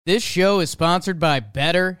This show is sponsored by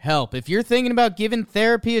BetterHelp. If you're thinking about giving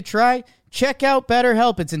therapy a try, check out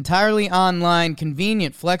BetterHelp. It's entirely online,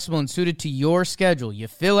 convenient, flexible, and suited to your schedule. You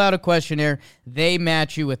fill out a questionnaire, they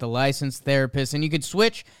match you with a licensed therapist, and you can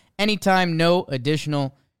switch anytime, no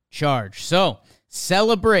additional charge. So,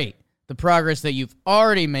 celebrate the progress that you've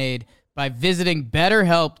already made by visiting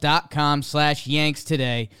betterhelp.com/Yanks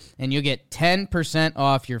today, and you'll get 10%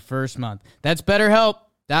 off your first month. That's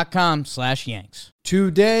betterhelp.com/Yanks.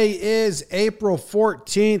 Today is April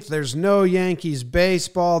 14th. There's no Yankees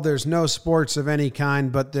baseball. There's no sports of any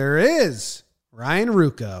kind, but there is Ryan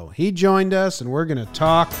Ruocco. He joined us, and we're going to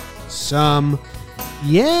talk some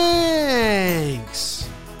Yanks.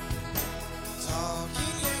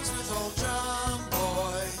 Talking Yanks with old John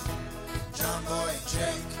Boy and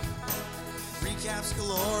Jake. Recaps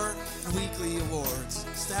galore and weekly awards.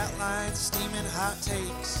 Stat lines, steaming hot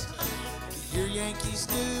takes. Your Yankees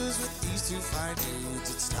news with these two fine dudes.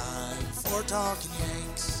 It's time for Talking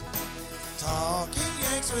Yanks. Talking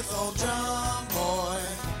Yanks with old John Boy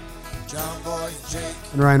and Jake.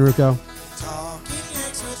 And Ryan Ruocco. Talking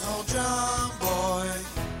Yanks with old John Boy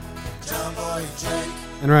and Jake.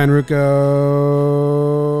 And Ryan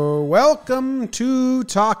Ruocco. Welcome to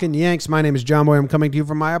Talking Yanks. My name is John Boy. I'm coming to you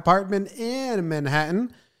from my apartment in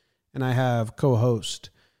Manhattan, and I have co-host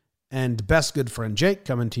and best good friend Jake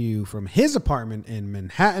coming to you from his apartment in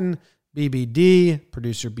Manhattan. BBD,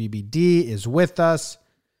 producer BBD, is with us.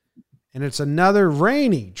 And it's another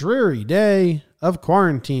rainy, dreary day of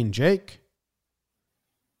quarantine, Jake.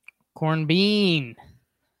 Corn beans.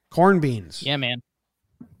 Yeah, man.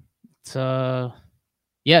 It's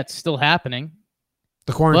it's still happening.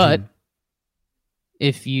 The quarantine. But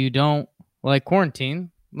if you don't like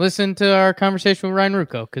quarantine, listen to our conversation with Ryan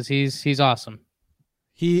Ruocco, because he's awesome.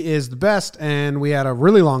 He is the best, and we had a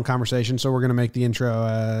really long conversation, so we're going to make the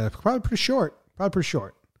intro probably pretty short. We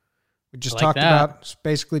just talked about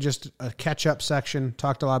basically just a catch-up section,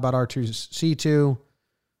 talked a lot about R2C2,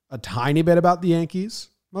 a tiny bit about the Yankees,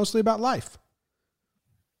 mostly about life.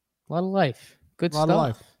 A lot of life. Good stuff. A lot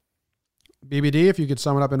of life. BBD, if you could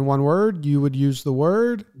sum it up in one word, you would use the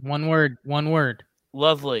word? One word.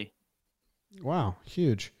 Lovely. Wow,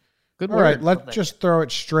 huge. Good All word. right, let's just throw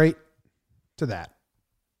it straight to that.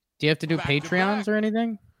 Do you have to do Patreons or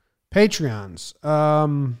anything? Patreons.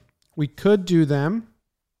 We could do them,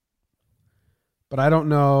 but I don't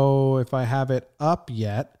know if I have it up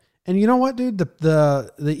yet. And you know what, dude?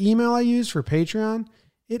 The email I use for Patreon,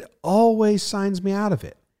 it always signs me out of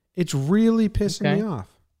it. It's really pissing me off.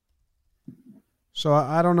 So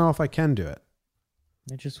I don't know if I can do it.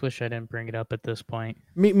 I just wish I didn't bring it up at this point.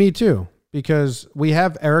 Me too, because we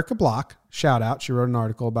have Erica Block. Shout out. She wrote an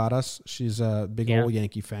article about us. She's a big old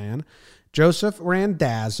Yankee fan. Joseph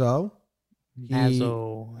Randazzo. We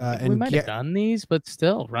might have done these, but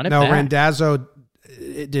still, run it back. No, Randazzo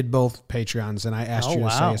did both Patreons, and I asked you to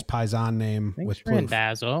say his Paisan name. Thanks, with proof.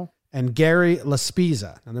 Randazzo. And Gary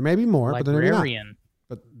Laspiza. Now, there may be more, but there may not.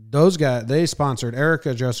 But those guys, they sponsored,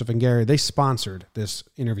 Erica, Joseph, and Gary, they sponsored this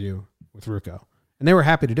interview with Ruocco. And they were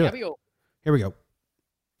happy to do it. Here we go.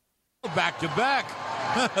 Back to back,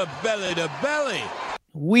 belly to belly.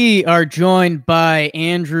 We are joined by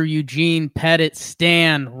Andrew Eugene Pettit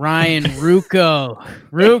Stan, Ryan Ruocco.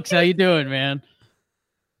 Rooks, how you doing, man?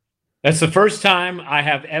 That's the first time I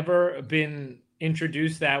have ever been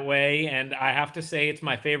introduced that way, and I have to say it's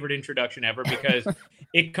my favorite introduction ever because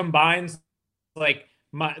it combines like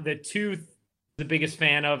the biggest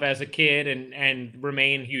fan of as a kid and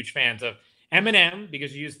remain huge fans of. Eminem,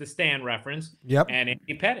 because you used the Stan reference. Yep. And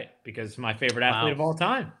Andy Pettit, because my favorite athlete of all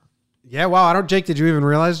time. Yeah, wow. Jake, did you even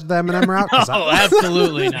realize the Eminem route? No,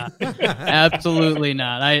 absolutely not. Absolutely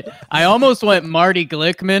not. I almost went Marty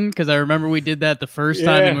Glickman, because I remember we did that the first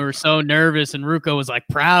time and we were so nervous, and Ruocco was like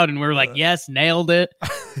proud, and we were like, yes, nailed it.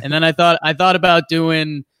 And then I thought about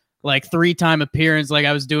doing like 3-time appearance, like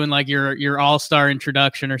I was doing like your all-star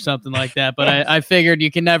introduction or something like that. But I figured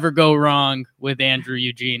you can never go wrong with Andrew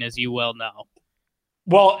Eugene, as you well know.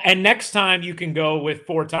 Well, and next time you can go with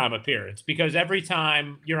 4-time appearance, because every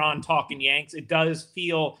time you're on Talking Yanks, it does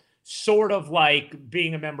feel sort of like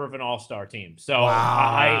being a member of an all-star team. So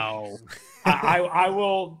wow. I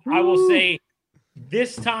will say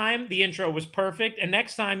this time the intro was perfect, and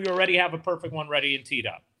next time you already have a perfect one ready and teed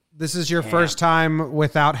up. This is your first time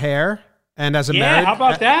without hair, and as a married. How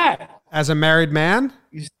about that? As a married man.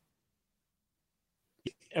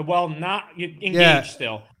 Well, not engaged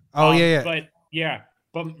still. Oh yeah.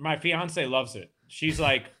 But my fiance loves it. She's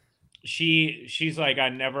like, I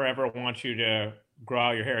never ever want you to grow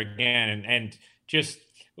out your hair again, and just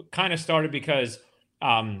kind of started because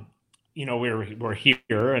we're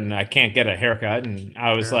here and I can't get a haircut. And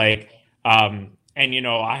I was like, and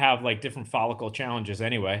I have like different follicle challenges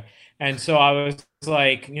anyway. And so I was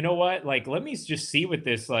like, you know what? Like, let me just see what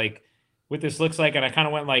this looks like. And I kind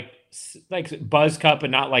of went like buzz cut, but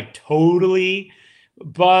not like totally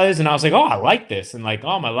buzz. And I was like, oh, I like this. And like,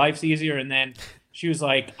 oh, my life's easier. And then she was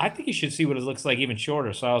like, I think you should see what it looks like even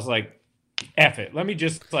shorter. So I was like, F it. Let me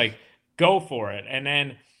just like go for it. And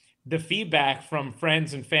then the feedback from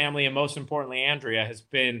friends and family, and most importantly, Andrea, has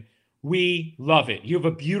been, we love it. You have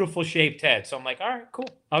a beautiful shaped head. So I'm like, all right, cool.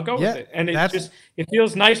 I'll go with it. And it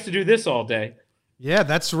feels nice to do this all day. Yeah,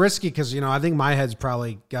 that's risky because, I think my head's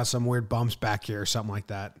probably got some weird bumps back here or something like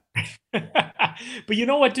that. But you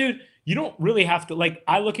know what, dude? You don't really have to, like,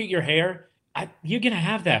 I look at your hair. You're going to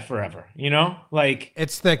have that forever, Like,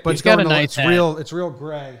 it's thick, but it's real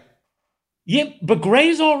gray. Yeah, but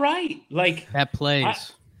gray's all right. Like, that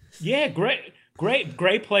plays.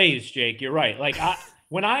 Gray plays, Jake. You're right. Like,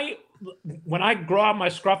 when I grow out my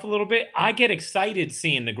scruff a little bit, I get excited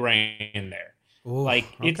seeing the gray in there. Ooh, like,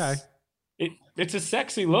 okay. It's a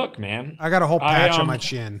sexy look, man. I got a whole patch on my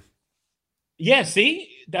chin. Yeah, see,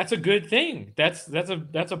 that's a good thing. That's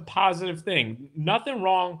a positive thing. Nothing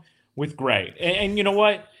wrong with gray. And you know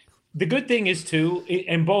what? The good thing is too,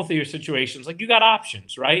 in both of your situations, like, you got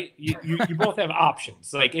options, right? You both have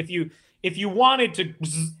options. Like, if you wanted to,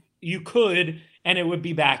 you could, and it would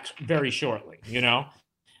be back very shortly.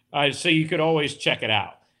 So you could always check it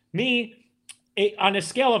out. On a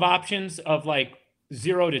scale of options of like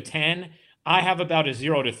 0 to 10, I have about a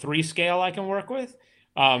 0 to 3 scale I can work with.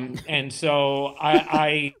 And so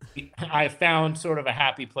I found sort of a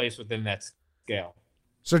happy place within that scale.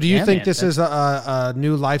 So do you think this is a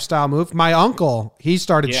new lifestyle move? My uncle, he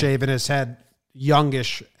started shaving his head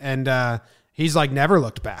youngish, and he's like never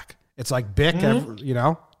looked back. It's like Bic,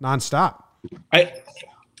 nonstop.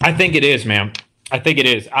 I think it is, man. I think it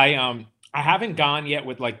is. I haven't gone yet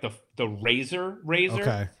with like the razor.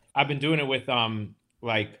 Okay. I've been doing it with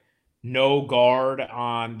like no guard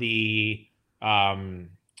on the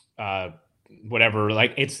whatever.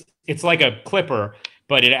 Like, it's like a clipper,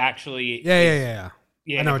 but it actually Yeah.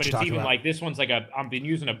 Yeah, I know but what you're it's talking even about. like this one's like I've been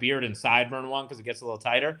using a beard and sideburn one because it gets a little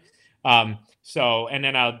tighter. So, and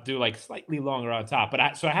then I'll do like slightly longer on top. But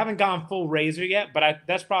I haven't gone full razor yet, but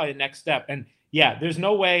that's probably the next step. And yeah, there's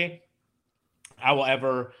no way I will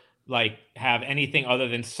ever like have anything other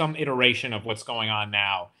than some iteration of what's going on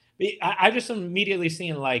now. I just immediately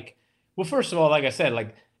seeing like, well, first of all, like I said,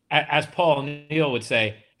 like as Paul Neal would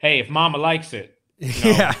say, hey, if mama likes it,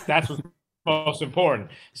 that's what's most important.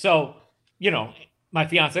 So, my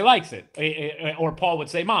fiance likes it, or Paul would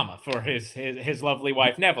say mama for his lovely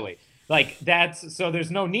wife, Neville. Like, so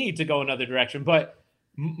there's no need to go another direction. But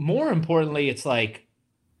more importantly, it's like,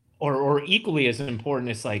 or equally as important,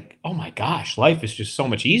 it's like, oh my gosh, life is just so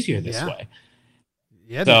much easier this way.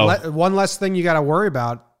 Yeah. So, one less thing you got to worry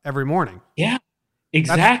about every morning. Yeah,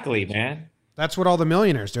 exactly, man. That's what all the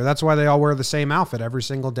millionaires do. That's why they all wear the same outfit every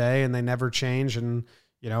single day and they never change. And,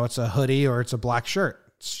 it's a hoodie or it's a black shirt.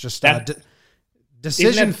 It's just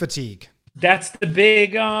decision fatigue. That's the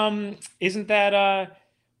big, isn't that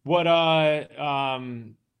what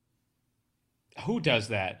who does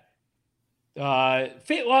that?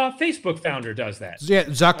 Facebook founder does that. Yeah,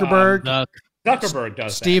 Zuckerberg. Zuckerberg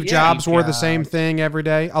does Steve that. Jobs wore the same thing every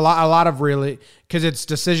day. A lot of really, because it's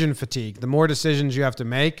decision fatigue. The more decisions you have to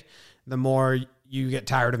make, the more you get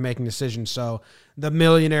tired of making decisions. So the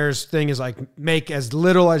millionaires thing is like, make as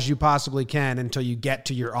little as you possibly can until you get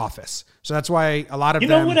to your office. So that's why a lot of them.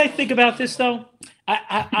 You know what I think about this though?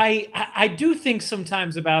 I do think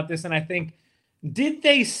sometimes about this, and I think, did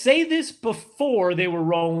they say this before they were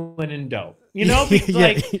rolling in dough? Because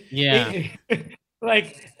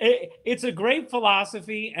it's a great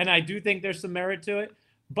philosophy, and I do think there's some merit to it.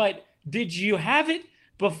 But did you have it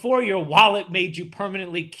before your wallet made you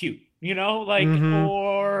permanently cute? Or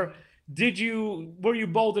were you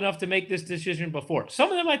bold enough to make this decision before?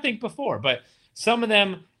 Some of them I think before, but some of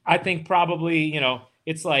them I think probably,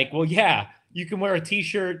 it's like, well, yeah, you can wear a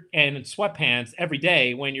t-shirt and sweatpants every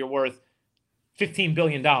day when you're worth $15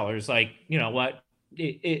 billion. Like, you know what?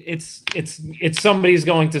 It's somebody's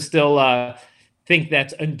going to still think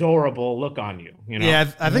that's adorable look on you. Yeah,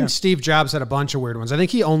 I think Steve Jobs had a bunch of weird ones. I think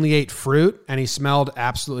he only ate fruit and he smelled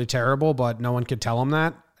absolutely terrible, but no one could tell him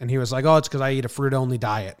that. And he was like, oh, it's because I eat a fruit-only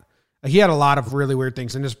diet. He had a lot of really weird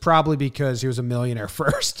things, and it's probably because he was a millionaire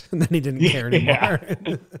first, and then he didn't care anymore.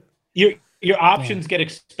 Your options get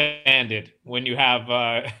expanded when you have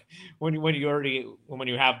when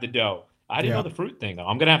you have the dough. I didn't know the fruit thing though.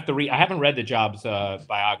 I'm gonna have to read. I haven't read the Jobs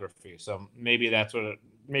biography, so maybe that's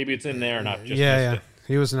maybe it's in there and I've just missed it.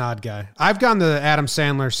 He was an odd guy. I've gone the Adam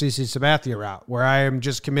Sandler, CC Sabathia route, where I am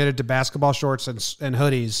just committed to basketball shorts and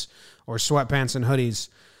hoodies, or sweatpants and hoodies.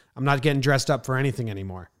 I'm not getting dressed up for anything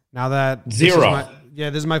anymore. Now that this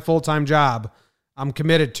is my full-time job, I'm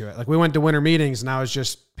committed to it. Like, we went to winter meetings and I was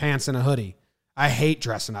just pants and a hoodie. I hate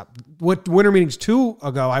dressing up. What winter meetings 2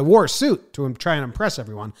 ago, I wore a suit to try and impress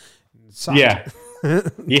everyone. Yeah.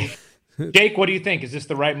 Yeah. Jake, what do you think? Is this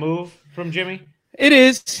the right move from Jimmy? It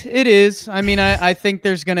is. It is. I mean, I think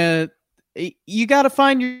you got to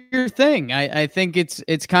find your thing. I think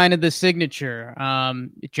it's kind of the signature.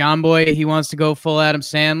 John Boy, he wants to go full Adam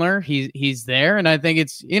Sandler. He's there. And I think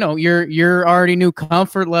it's, your already new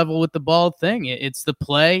comfort level with the bald thing. It's the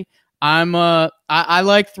play. I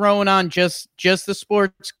like throwing on just the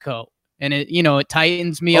sports coat, and it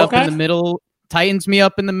tightens me up in the middle,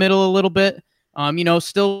 a little bit.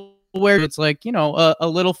 Still wear it's like, a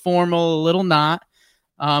little formal, a little not.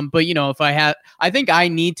 But if I think I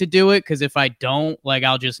need to do it, because if I don't, like,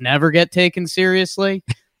 I'll just never get taken seriously.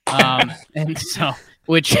 And so,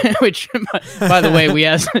 which, by the way,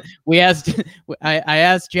 I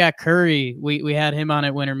asked Jack Curry, we had him on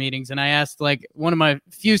at winter meetings, and I asked, like, one of my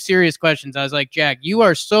few serious questions. I was like, Jack, you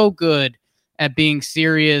are so good at being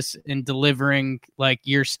serious and delivering, like,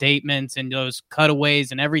 your statements and those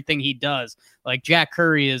cutaways and everything he does. Like, Jack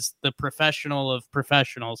Curry is the professional of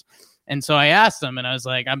professionals. And so I asked him, and I was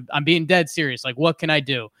like, I'm being dead serious. Like, what can I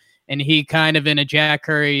do? And he kind of, in a Jack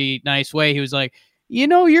Curry nice way, he was like,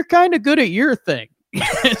 you're kind of good at your thing.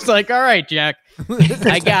 It's like, all right, Jack,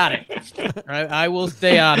 I got it. I will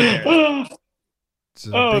stay out of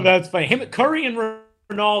there. That's funny. Curry and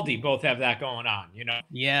Rinaldi both have that going on,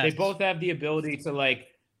 Yeah. They both have the ability to, like,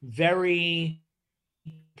 very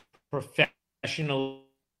professionally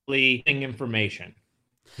information,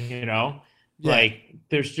 Like,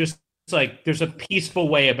 there's a peaceful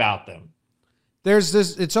way about them. There's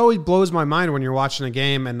this, it's always blows my mind when you're watching a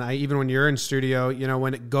game, and even when you're in studio,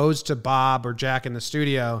 when it goes to Bob or Jack in the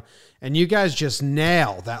studio, and you guys just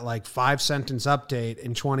nail that, like, 5-sentence update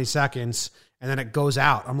in 20 seconds, and then it goes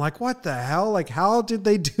out. I'm like, what the hell? Like, how did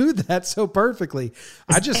they do that so perfectly?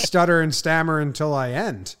 I just stutter and stammer until I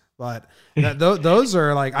end. But those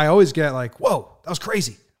are, like, I always get like, whoa, that was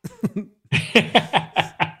crazy.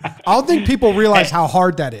 I don't think people realize how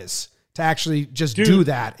hard that is to actually just do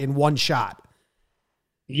that in one shot.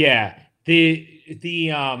 Yeah.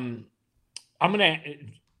 I'm going to,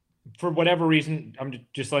 for whatever reason, I'm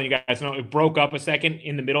just letting you guys know, it broke up a second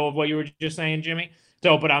in the middle of what you were just saying, Jimmy.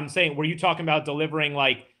 So, but I'm saying, were you talking about delivering,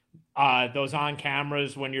 like, those on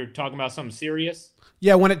cameras when you're talking about something serious?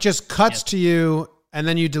 Yeah. When it just cuts to you and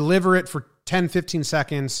then you deliver it for 10, 15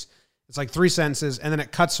 seconds, it's like 3 sentences, and then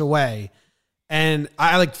it cuts away. And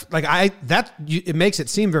it makes it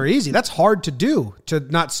seem very easy. That's hard to do, to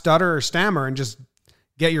not stutter or stammer and just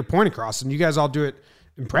get your point across. And you guys all do it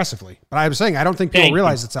impressively. But I was saying, I don't think people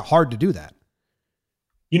realize it's hard to do that.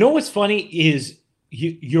 What's funny is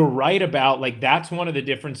you're right about, like, that's one of the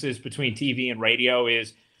differences between TV and radio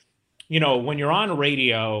is, when you're on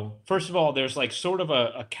radio, first of all, there's, like, sort of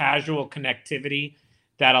a casual connectivity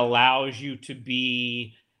that allows you to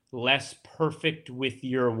be less perfect with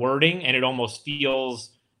your wording, and it almost feels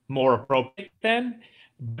more appropriate then.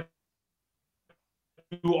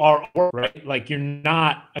 You are, right? Like, you're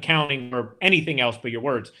not accounting for anything else but your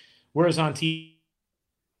words. Whereas on TV,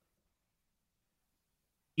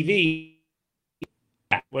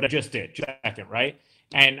 what I just did, right?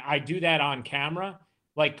 And I do that on camera,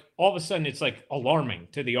 like, all of a sudden it's, like, alarming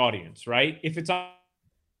to the audience, right? If it's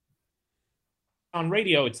on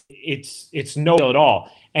radio, it's no deal at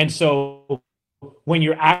all. And so when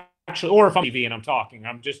you're actually, or if I'm on TV and I'm talking,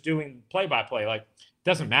 I'm just doing play-by-play, like, it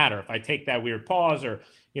doesn't matter if I take that weird pause or,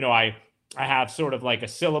 I have sort of like a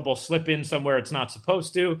syllable slip in somewhere it's not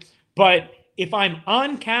supposed to. But if I'm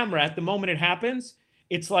on camera at the moment it happens,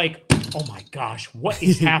 it's like, oh my gosh, what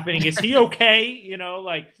is happening? Is he okay?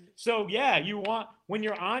 So yeah, when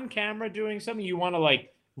you're on camera doing something, you want to,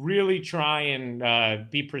 like, really try and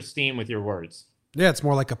be pristine with your words. Yeah, it's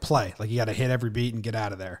more like a play. Like, you got to hit every beat and get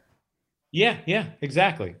out of there. Yeah,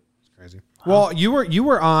 exactly. It's crazy. Well, you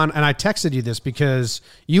were on, and I texted you this because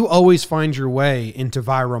you always find your way into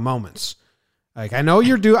viral moments. Like, I know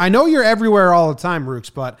you're everywhere all the time, Rooks,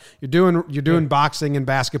 but you're doing boxing and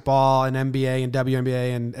basketball and NBA and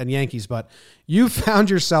WNBA and Yankees, but you found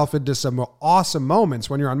yourself into some awesome moments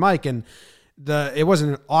when you're on mic, and it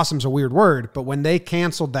wasn't awesome's a weird word, but when they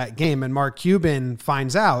canceled that game and Mark Cuban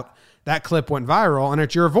finds out, that clip went viral, and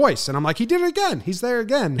it's your voice. And I'm like, he did it again. He's there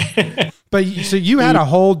again. But so you had a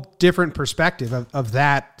whole different perspective of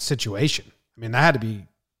that situation. I mean, that had to be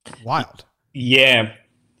wild. Yeah,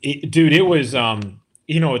 dude, it was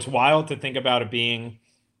it's wild to think about it being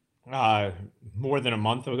more than a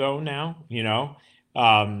month ago now.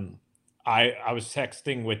 Um, I was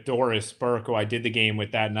texting with Doris Burke, who I did the game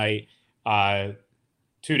with that night, uh,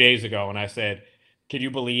 2 days ago, and I said, "Can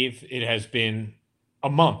you believe it has been a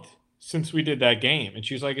month since we did that game?" And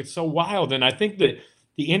she's like, "It's so wild." And I think that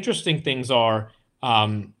the interesting things are,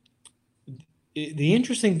 um, the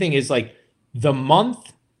interesting thing is like the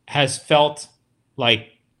month has felt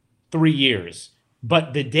like 3 years,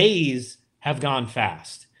 but the days have gone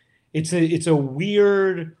fast. It's a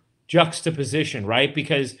weird juxtaposition, right?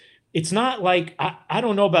 Because it's not like I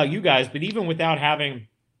don't know about you guys, but even without having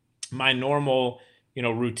my normal,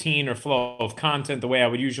 routine or flow of content the way I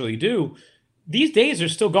would usually do, these days are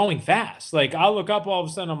still going fast. Like I'll look up all of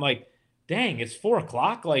a sudden, I'm like, dang, it's 4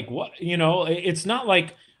 o'clock. Like what? It's not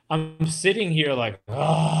like I'm sitting here like,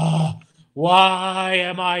 oh, why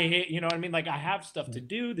am I here? You know what I mean? Like I have stuff to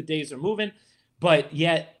do. The days are moving, but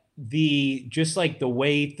yet just like the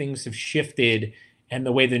way things have shifted and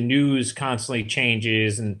the way the news constantly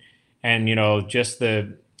changes and just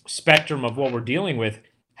the spectrum of what we're dealing with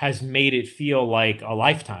has made it feel like a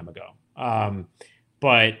lifetime ago.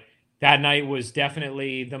 But that night was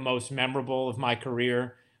definitely the most memorable of my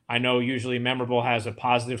career. I know usually memorable has a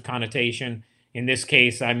positive connotation. In this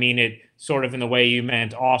case, I mean it sort of in the way you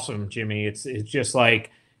meant awesome, Jimmy. It's just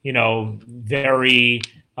like, very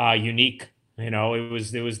unique. It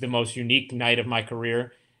was the most unique night of my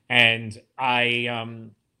career. And I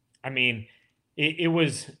mean, it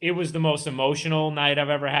was the most emotional night I've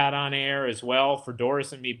ever had on air as well for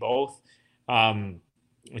Doris and me both. Um,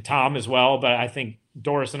 Tom as well, but I think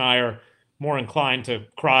Doris and I are more inclined to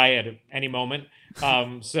cry at any moment.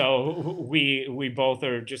 So we both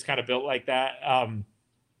are just kind of built like that.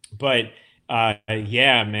 But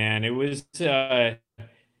yeah, man, it was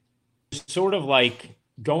sort of like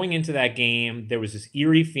going into that game. There was this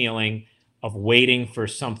eerie feeling of waiting for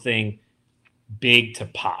something big to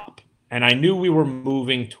pop, and I knew we were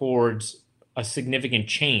moving towards a significant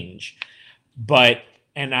change, but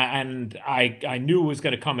I knew it was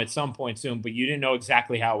going to come at some point soon, but you didn't know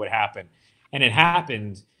exactly how it would happen, and it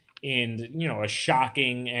happened in a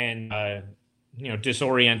shocking and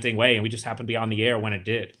disorienting way, and we just happened to be on the air when it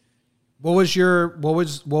did. What was your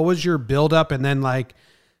build up, and then like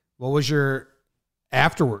what was your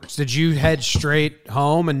afterwards? Did you head straight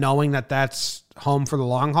home and knowing that that's home for the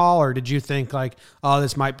long haul, or did you think like, oh,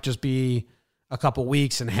 this might just be a couple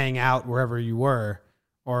weeks and hang out wherever you were,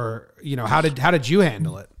 or how did you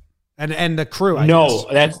handle it, and the crew? I guess.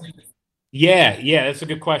 That's a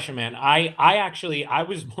good question, man. I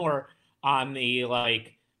was more on the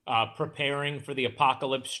like preparing for the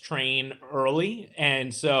apocalypse train early,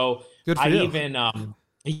 and so Good for I you. even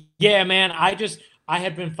yeah, man. I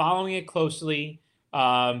had been following it closely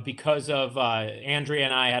because of Andrea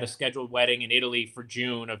and I had a scheduled wedding in Italy for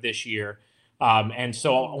June of this year, and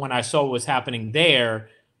so when I saw what was happening there,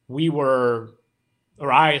 we were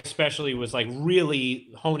or I especially was like really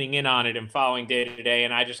honing in on it and following day to day.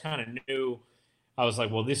 And I just kind of knew I was like,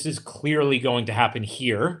 well, this is clearly going to happen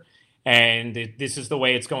here. And this is the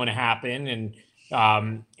way it's going to happen.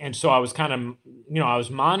 And so I was kind of, I was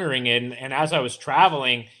monitoring it. And as I was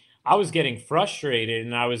traveling, I was getting frustrated.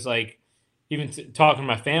 And I was like, even talking to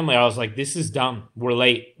my family, I was like, this is dumb. We're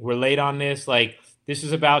late. We're late on this. Like, this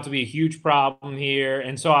is about to be a huge problem here.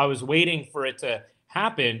 And so I was waiting for it to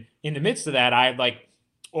happen. In the midst of that, I had like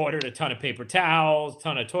ordered a ton of paper towels,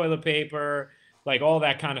 ton of toilet paper, like all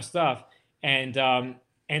that kind of stuff. And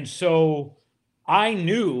so I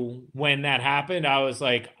knew when that happened, I was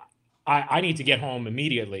like, I need to get home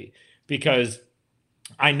immediately because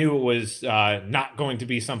I knew it was not going to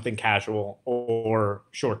be something casual or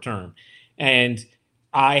short term. And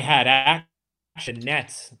I had actually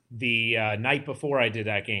Nets the night before I did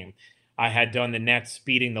that game. I had done the Nets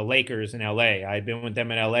beating the Lakers in LA. I had been with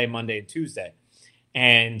them in LA Monday and Tuesday.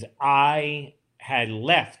 And I had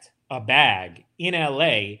left a bag in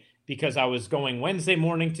LA because I was going Wednesday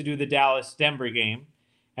morning to do the Dallas-Denver game.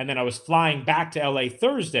 And then I was flying back to LA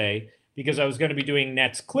Thursday because I was going to be doing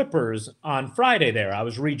Nets Clippers on Friday there. I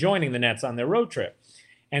was rejoining the Nets on their road trip.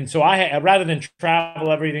 And so rather than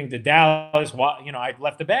travel everything to Dallas, I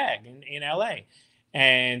left a bag in LA.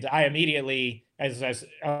 And I immediately, as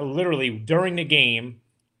literally during the game,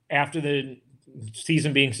 after the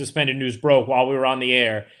season being suspended news broke while we were on the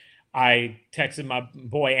air, I texted my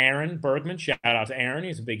boy Aaron Bergman. Shout out to Aaron.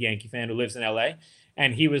 He's a big Yankee fan who lives in LA.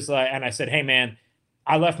 And he was like, and I said, hey man,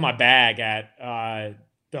 I left my bag at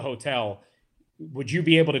the hotel. Would you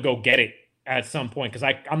be able to go get it at some point?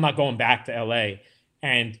 Because I'm not going back to LA.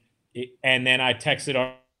 And then I texted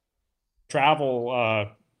our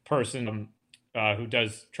travel person who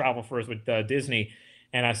does travel for us with Disney,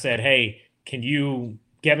 and I said, "Hey, can you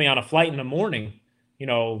get me on a flight in the morning,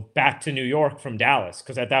 back to New York from Dallas?"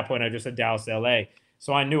 Because at that point, I just said Dallas to LA.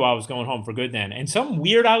 So I knew I was going home for good then. And something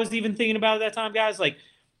weird I was even thinking about at that time, guys, like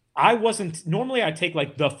I wasn't normally I take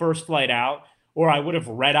like the first flight out, or I would have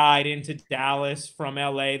red-eyed into Dallas from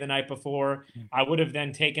LA the night before. I would have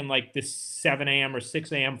then taken like this 7 a.m. or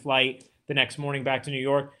 6 a.m. flight the next morning back to New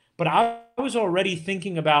York. But I was already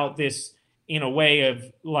thinking about this in a way of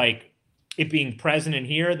like it being present in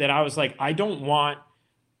here, that I was like, I don't want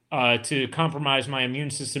to compromise my immune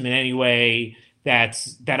system in any way that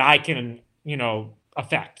I can,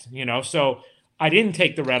 affect, So I didn't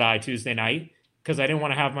take the red eye Tuesday night because I didn't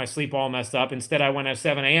want to have my sleep all messed up. Instead, I went at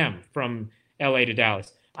 7 a.m. from LA to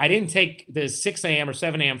Dallas. I didn't take the 6 a.m. or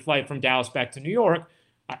 7 a.m. flight from Dallas back to New York.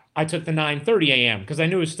 I took the 9:30 a.m. because I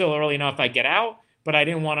knew it was still early enough I'd get out, but I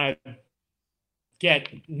didn't want to get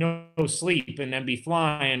no sleep and then be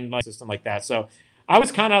flying like system like that. So I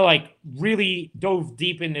was kind of like really dove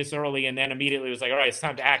deep in this early, and then immediately was like, all right, it's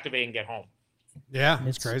time to activate and get home. Yeah,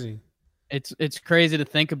 it's crazy. It's crazy to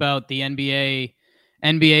think about. The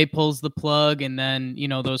NBA pulls the plug, and then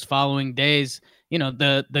those following days,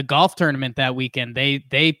 the golf tournament that weekend,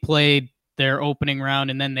 they played their opening round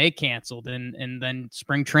and then they canceled, and then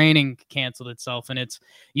spring training canceled itself. And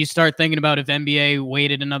you start thinking about if NBA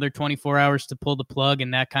waited another 24 hours to pull the plug,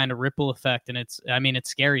 and that kind of ripple effect. And it's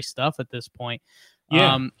scary stuff at this point.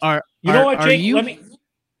 Yeah. You know what, Jake?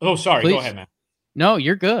 Oh, sorry. Please? Go ahead, man. No,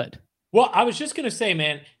 you're good. Well, I was just going to say,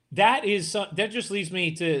 man, that just leads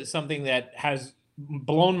me to something that has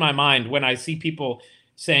blown my mind when I see people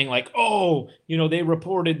saying like, oh, they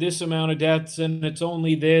reported this amount of deaths and it's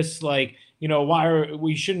only this, like, why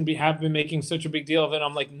we shouldn't have been making such a big deal of it.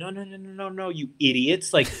 I'm like, no, you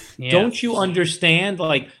idiots. Like, Don't you understand?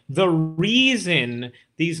 Like, the reason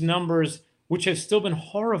these numbers, which have still been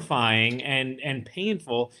horrifying and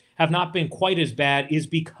painful, have not been quite as bad is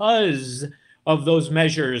because of those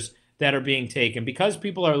measures that are being taken, because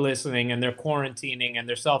people are listening and they're quarantining and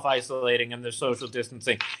they're self-isolating and they're social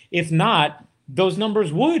distancing. If not, those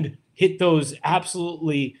numbers would hit those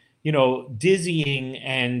absolutely, dizzying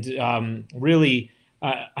and really,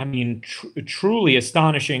 truly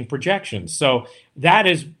astonishing projections. So that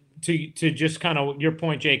is to just kind of your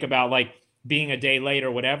point, Jake, about like being a day late or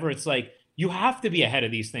whatever. It's like you have to be ahead of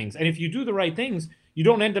these things. And if you do the right things, you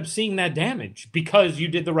don't end up seeing that damage because you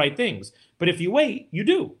did the right things. But if you wait, you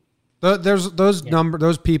do.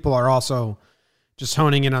 Those people are also just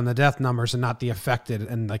honing in on the death numbers and not the affected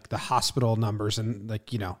and like the hospital numbers, and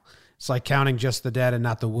like, it's like counting just the dead and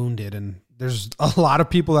not the wounded. And there's a lot of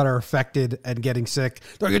people that are affected and getting sick.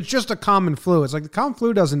 Like, it's just a common flu. It's like the common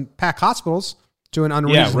flu doesn't pack hospitals to an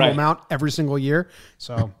unreasonable amount every single year.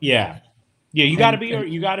 So you got to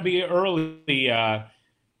be early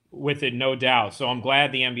with it, no doubt. So I'm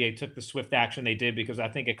glad the NBA took the swift action they did, because I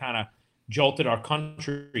think it kind of jolted our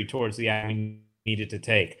country towards the action we needed to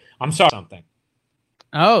take. I'm sorry. Something.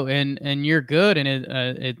 Oh, and you're good,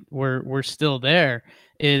 and we're still there.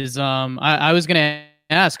 I was gonna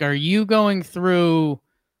ask, are you going through?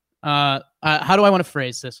 How do I want to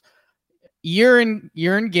phrase this? You're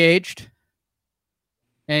engaged,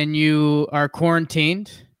 and you are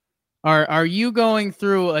quarantined. Are you going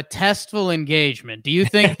through a testful engagement? Do you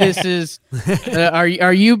think this is?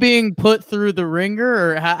 Are you being put through the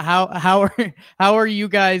ringer, or how are you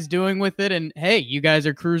guys doing with it? And hey, you guys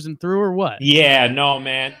are cruising through, or what? Yeah, no,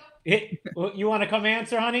 man. You want to come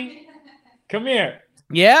answer, honey? Come here.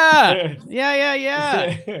 Yeah.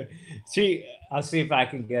 I'll see if I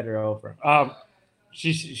can get her over.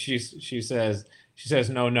 She says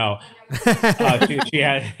no. She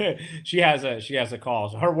has a call.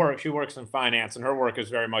 So her work, she works in finance, and her work is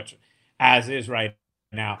very much as is right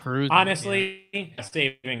now. Cruising, honestly,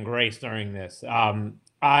 saving grace during this.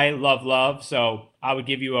 I love, so I would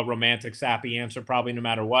give you a romantic, sappy answer probably no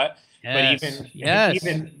matter what. Yes. But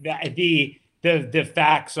even the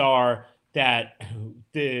facts are that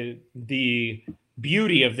the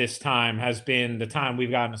beauty of this time has been the time we've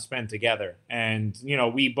gotten to spend together. And,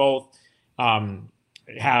 we both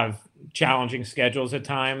have challenging schedules at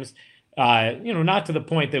times, not to the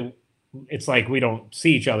point that it's like we don't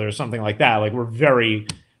see each other or something like that. Like, we're very,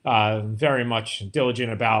 very much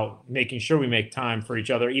diligent about making sure we make time for each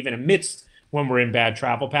other, even amidst when we're in bad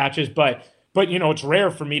travel patches. But it's rare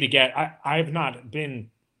for me to get, I've not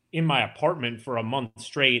been in my apartment for a month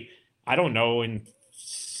straight. I don't know, in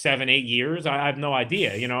 7-8 years. I have no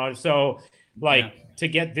idea, so to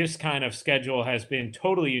get this kind of schedule has been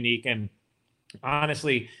totally unique. And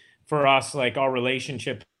honestly, for us, like, our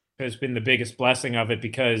relationship has been the biggest blessing of it,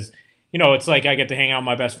 because, it's like I get to hang out with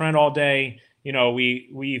my best friend all day.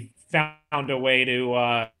 we found a way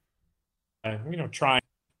to try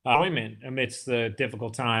employment amidst the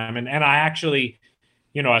difficult time. And I actually,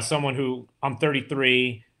 as someone who I'm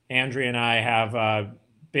 33, Andrea and I have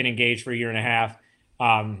been engaged for a year and a half,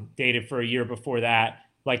 dated for a year before that.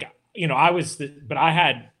 Like, but I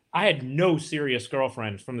had no serious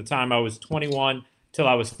girlfriend from the time I was 21 till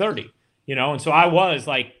I was 30, and so I was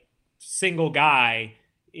like single guy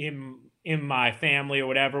in my family or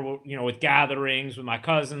whatever, with gatherings with my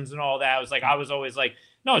cousins and all that. I was always like,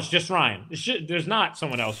 no, it's just Ryan. There's not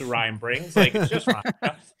someone else who Ryan brings. Like, it's just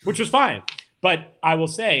Ryan, which was fine. But I will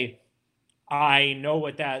say, I know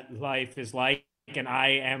what that life is like. And I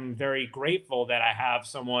am very grateful that I have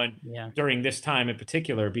someone during this time in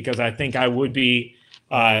particular, because I think I would be,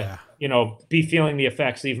 be feeling the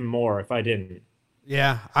effects even more if I didn't.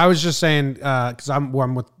 Yeah. I was just saying, cause I'm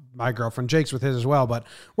with my girlfriend, Jake's with his as well, but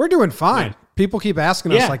we're doing fine. Yeah. People keep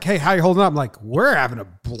asking us like, hey, how you holding up? I'm like, we're having a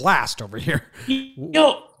blast over here.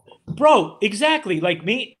 Bro, exactly. Like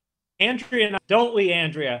me, Andrea, and don't we,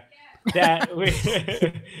 Andrea? That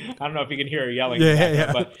I don't know if you can hear her yelling.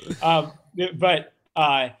 But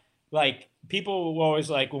like people were always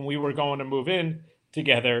like, when we were going to move in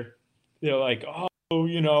together, they're like, oh,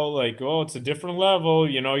 it's a different level,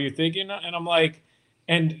 you're thinking, and I'm like,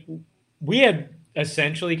 and we had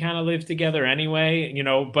essentially kind of lived together anyway,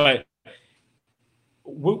 but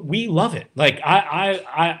we love it. Like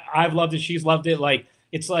I've loved it. She's loved it. Like,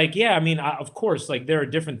 it's like, yeah, I mean, of course, like there are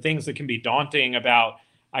different things that can be daunting about,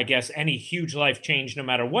 I guess, any huge life change, no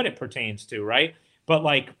matter what it pertains to. Right. But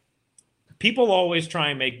like, people always try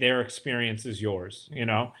and make their experiences yours, and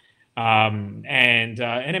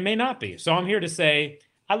it may not be. So I'm here to say,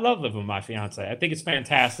 I love living with my fiance. I think it's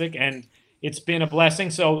fantastic. And it's been a blessing.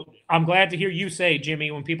 So I'm glad to hear you say, Jimmy,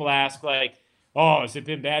 when people ask like, oh, has it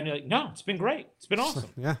been bad? And you're like, no, it's been great. It's been awesome.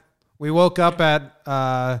 Yeah. We woke up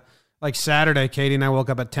at, like Saturday, Katie and I woke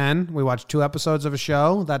up at 10. We watched 2 episodes of a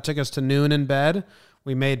show. That took us to noon in bed.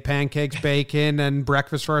 We made pancakes, bacon, and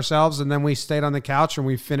breakfast for ourselves, and then we stayed on the couch and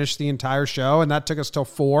we finished the entire show, and that took us till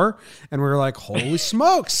 4, and we were like, holy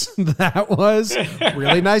smokes, that was a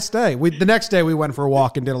really nice day. The next day we went for a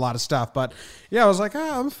walk and did a lot of stuff, but yeah, I was like,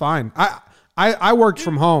 I'm fine. I worked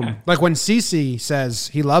from home. Like when Cece says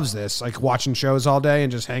he loves this, like watching shows all day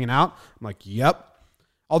and just hanging out, I'm like, yep.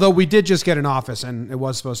 Although we did just get an office, and it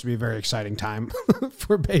was supposed to be a very exciting time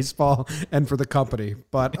for baseball and for the company.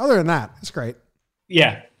 But other than that, it's great.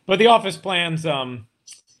 Yeah, but the office plans,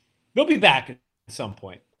 they'll be back at some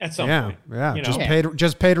point. At some point. Yeah,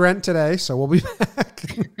 just paid rent today, so we'll be back.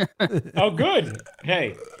 Oh, good.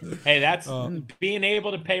 Hey, that's being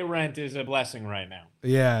able to pay rent is a blessing right now.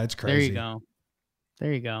 Yeah, it's crazy.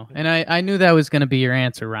 There you go. And I knew that was going to be your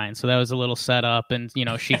answer, Ryan. So that was a little setup, and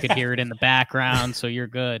she could hear it in the background, so you're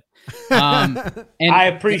good. And I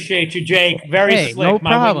appreciate you, Jake. Very slick. No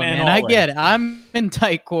problem, man. I get it. I'm in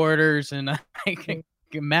tight quarters, and I can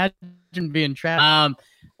imagine being trapped.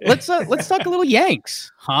 Let's talk a little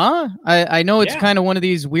Yanks, huh? I know it's kind of one of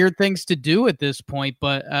these weird things to do at this point,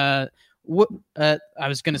 but I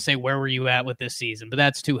was going to say, where were you at with this season? But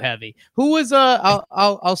that's too heavy. Who was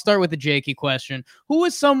I'll start with the Jakey question. Who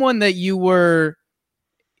was someone that you were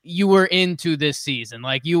into this season?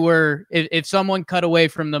 Like you were, if someone cut away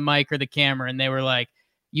from the mic or the camera and they were like,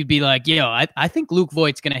 you'd be like, I think Luke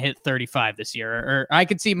Voigt's going to hit 35 this year. Or I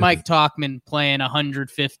could see Mike Tauchman playing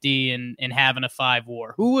 150 and having a 5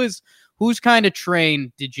 WAR. Whose kind of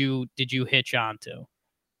train did you hitch onto?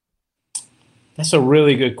 That's a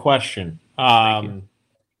really good question. Who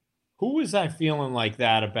was I feeling like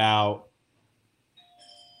that about?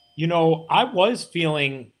 I was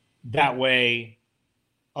feeling that way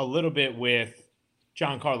a little bit with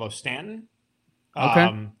Giancarlo Stanton.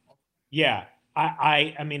 Okay. Yeah.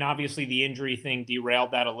 I mean, obviously the injury thing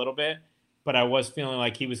derailed that a little bit, but I was feeling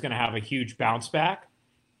like he was going to have a huge bounce back.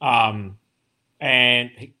 And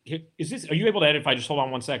are you able to edit if I just hold on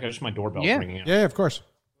one second? Just my doorbell's ringing in. Yeah, of course.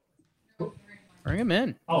 Bring him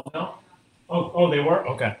in. Oh, no. Oh, they were?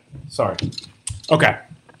 Okay. Sorry. Okay.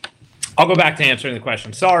 I'll go back to answering the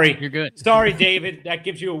question. Sorry. You're good. Sorry, David. That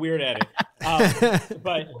gives you a weird edit.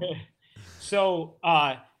 So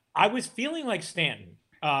I was feeling like Stanton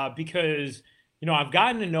because, I've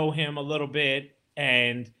gotten to know him a little bit,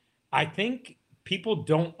 and I think people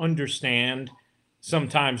don't understand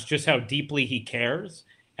sometimes just how deeply he cares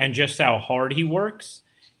and just how hard he works.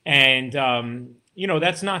 And,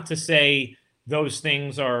 that's not to say those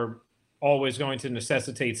things are always going to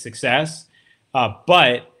necessitate success.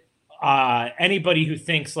 But anybody who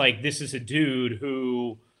thinks like this is a dude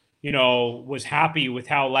who, was happy with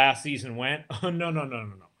how last season went.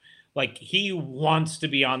 No. Like, he wants to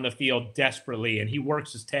be on the field desperately, and he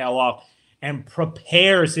works his tail off and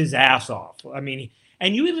prepares his ass off. I mean,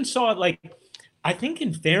 and you even saw it, like, I think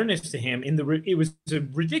in fairness to him, it was a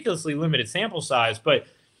ridiculously limited sample size, but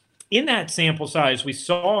in that sample size we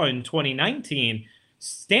saw in 2019,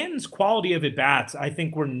 Stanton's quality of at-bats, I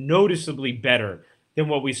think, were noticeably better than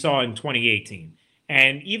what we saw in 2018.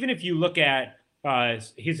 And even if you look at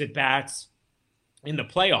his at-bats in the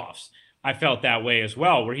playoffs, I felt that way as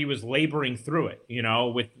well, where he was laboring through it,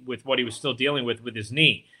 with what he was still dealing with his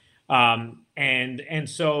knee. And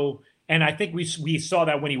I think we saw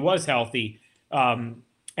that when he was healthy.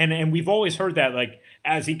 And we've always heard that, like,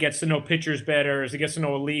 as he gets to know pitchers better, as he gets to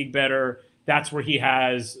know a league better, that's where he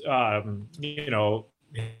has,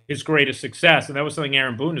 his greatest success. And that was something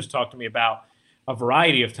Aaron Boone has talked to me about a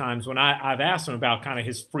variety of times when I've asked him about kind of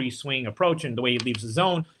his free swing approach and the way he leaves the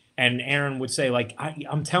zone. And Aaron would say, like,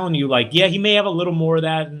 I'm telling you, like, yeah, he may have a little more of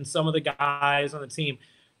that than some of the guys on the team,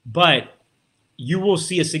 but you will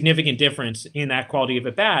see a significant difference in that quality of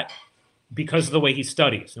at bat because of the way he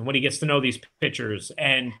studies and when he gets to know these pitchers.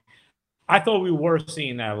 And I thought we were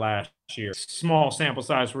seeing that last year, small sample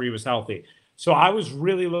size where he was healthy. So I was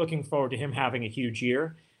really looking forward to him having a huge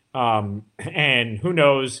year. And who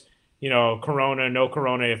knows, Corona, no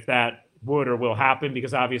Corona, if that would or will happen,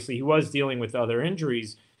 because obviously he was dealing with other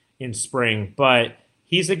injuries in spring. But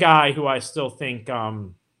he's a guy who I still think, I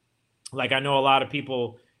know a lot of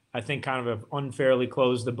people, I think, kind of have unfairly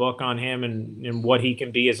closed the book on him and what he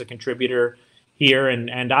can be as a contributor here.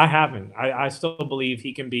 And I haven't. I still believe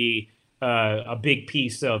he can be a big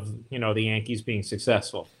piece of, the Yankees being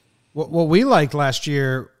successful. What we liked last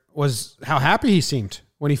year was how happy he seemed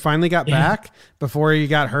when he finally got back before he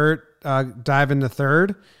got hurt, diving to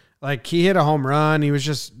third. Like, he hit a home run. He was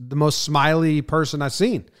just the most smiley person I've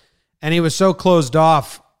seen. And he was so closed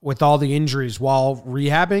off with all the injuries while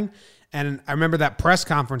rehabbing. And I remember that press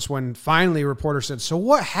conference when finally a reporter said, "So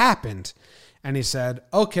what happened?" And he said,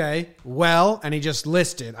 "Okay, well," and he just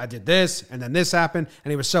listed, "I did this, and then this happened."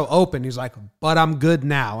 And he was so open. He's like, "But I'm good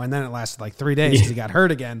now." And then it lasted like 3 days because he got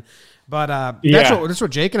hurt again. But that's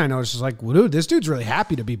what Jake and I noticed. Is like, well, dude, this dude's really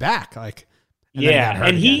happy to be back. Like,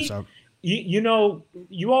 and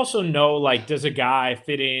you also know, like, does a guy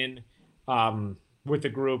fit in with the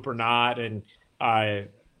group or not? And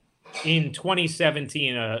in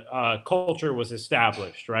 2017, a culture was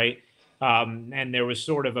established, right? And there was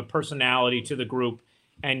sort of a personality to the group.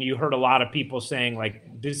 And you heard a lot of people saying,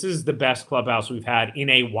 like, this is the best clubhouse we've had in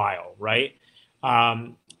a while, right?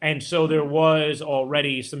 And so there was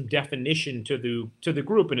already some definition to the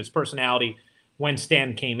group and its personality when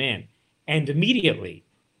Stan came in. And immediately,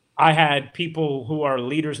 I had people who are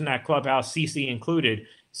leaders in that clubhouse, CC included,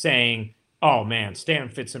 saying, "Oh, man, Stan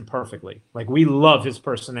fits in perfectly. Like, we love his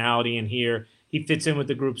personality in here. He fits in with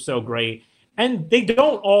the group so great." And they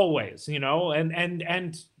don't always,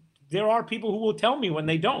 and there are people who will tell me when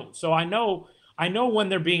they don't. So I know when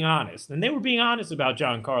they're being honest. And they were being honest about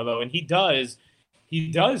Giancarlo, and he does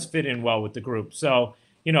fit in well with the group. So,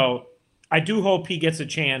 I do hope he gets a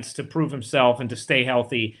chance to prove himself and to stay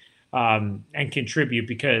healthy and contribute,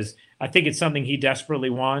 because I think it's something he desperately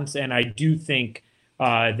wants. And I do think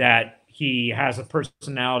that he has a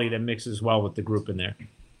personality that mixes well with the group in there.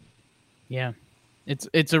 Yeah.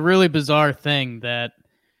 It's a really bizarre thing that,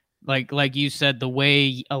 like you said, the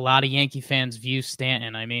way a lot of Yankee fans view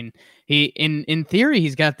Stanton. I mean, he in theory,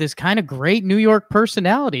 he's got this kind of great New York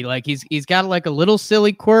personality. Like, he's got like a little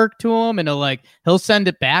silly quirk to him, and he'll send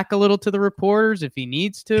it back a little to the reporters if he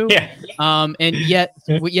needs to. Yeah. And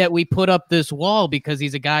yet we put up this wall because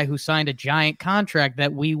he's a guy who signed a giant contract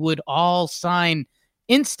that we would all sign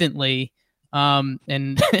instantly.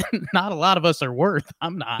 And not a lot of us are worth.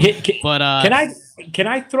 I'm not. But can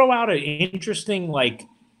I throw out an interesting, like,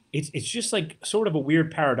 it's just like sort of a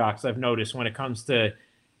weird paradox I've noticed when it comes to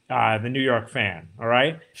the New York fan. All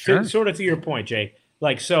right, sure. So, sort of to your point, Jake.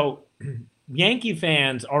 Like, so Yankee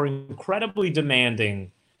fans are incredibly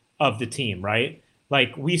demanding of the team, right?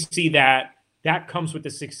 Like, we see that comes with the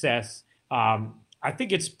success. I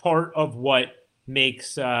think it's part of what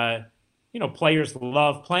makes players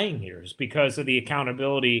love playing here, is because of the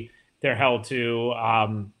accountability they're held to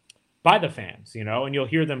by the fans, and you'll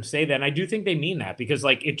hear them say that. And I do think they mean that, because,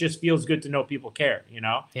 like, it just feels good to know people care,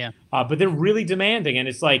 Yeah. But they're really demanding. And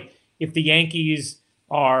it's like, if the Yankees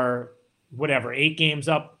are 8 games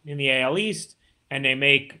up in the AL East and they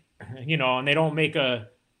make, and they don't make a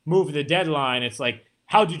move at the deadline, it's like,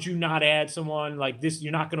 how did you not add someone like this?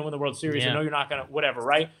 You're not going to win the World Series. Yeah. I know you're not going to, whatever,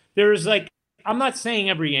 right? There's like, I'm not saying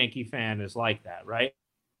every Yankee fan is like that, right?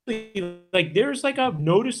 Like, there's like a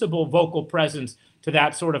noticeable vocal presence to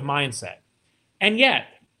that sort of mindset. And yet,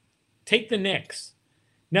 take the Knicks.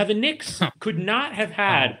 Now, the Knicks could not have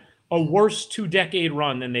had a worse 2-decade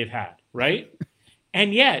run than they've had, right?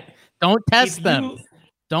 And yet, don't test them.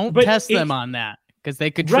 Don't test them on that, because they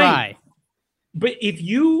could try. But if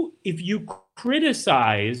you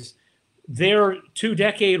criticize their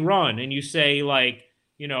 2-decade run and you say, like,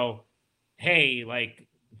 you know, hey, like,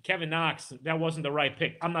 Kevin Knox, that wasn't the right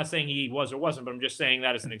pick. I'm not saying he was or wasn't, but I'm just saying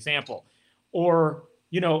that as an example. Or,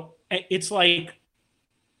 you know, it's like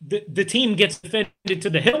the team gets defended to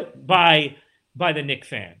the hilt by the Knicks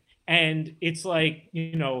fan. And it's like,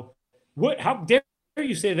 you know, how dare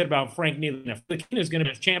you say that about Frank Nealon? The Knicks is going to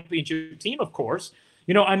be a championship team, of course.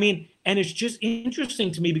 You know, I mean, and it's just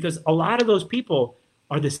interesting to me because a lot of those people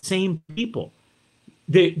are the same people.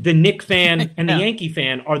 The Knicks fan and the Yankee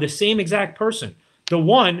fan are the same exact person. The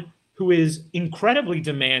one who is incredibly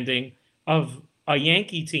demanding of a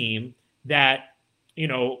Yankee team that, you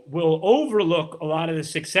know, will overlook a lot of the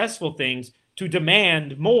successful things to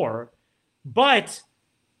demand more, but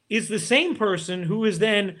is the same person who is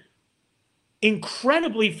then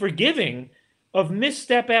incredibly forgiving of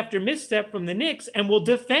misstep after misstep from the Knicks and will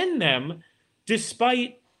defend them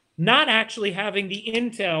despite not actually having the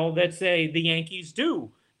intel that, say, the Yankees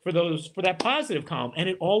do for that positive column. And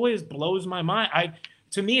it always blows my mind.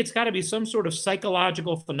 To me, it's got to be some sort of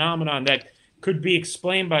psychological phenomenon that could be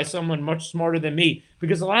explained by someone much smarter than me,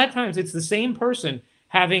 because a lot of times it's the same person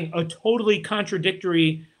having a totally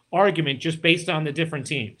contradictory argument just based on the different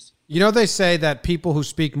teams. You know, they say that people who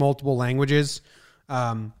speak multiple languages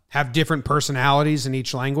have different personalities in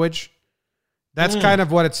each language. That's kind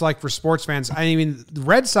of what it's like for sports fans. I mean,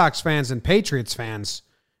 Red Sox fans and Patriots fans,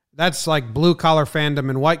 that's like blue collar fandom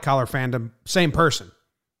and white collar fandom, same person.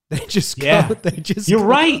 They just You're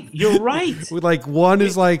right. Like one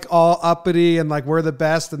is like all uppity and like we're the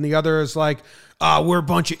best, and the other is like, we're a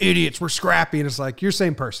bunch of idiots, we're scrappy, and it's like you're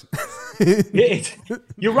same person.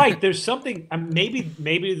 You're right. There's something.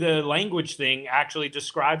 Maybe the language thing actually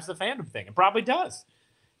describes the fandom thing. It probably does.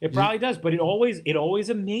 But it always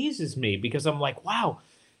amazes me because I'm like, wow,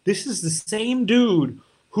 this is the same dude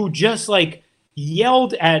who just like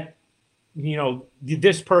yelled at, you know,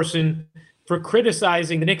 this person for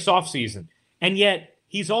criticizing the Knicks offseason. And yet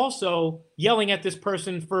he's also yelling at this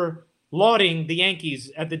person for lauding the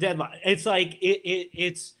Yankees at the deadline. It's like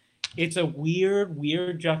it's a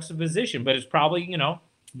weird juxtaposition, but it's probably, you know,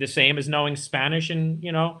 the same as knowing Spanish and,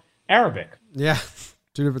 you know, Arabic. Yeah.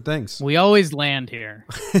 Two different things. We always land here.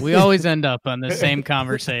 We always end up on the same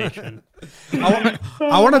conversation.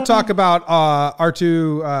 I want to talk about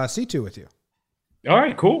R2C2 with you. All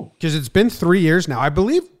right, cool. Because it's been 3 years now. I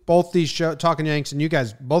believe both these Talking Yanks and you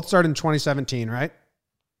guys both started in 2017, right?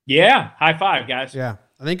 Yeah. High five, guys. Yeah.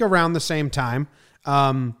 I think around the same time.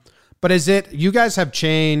 But is it, you guys have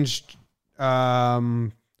changed, I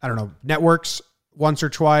don't know, networks once or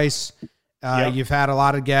twice. Yep. You've had a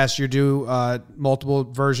lot of guests. You do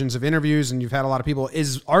multiple versions of interviews, and you've had a lot of people.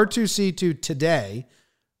 Is R2C2 today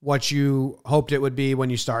what you hoped it would be when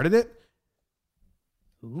you started it?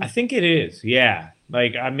 I think it is. Yeah.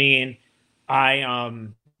 Like, I mean, I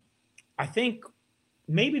think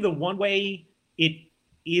maybe the one way it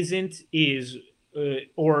isn't is,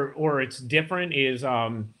 or it's different is,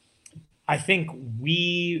 I think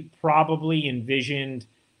we probably envisioned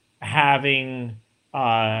having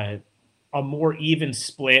a more even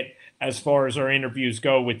split as far as our interviews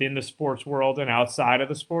go within the sports world and outside of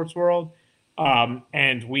the sports world.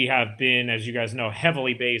 And we have been, as you guys know,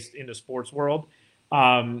 heavily based in the sports world.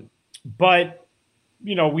 But,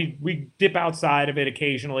 you know, we dip outside of it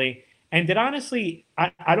occasionally. And that honestly,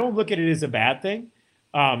 I don't look at it as a bad thing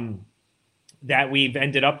that we've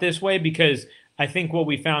ended up this way, because I think what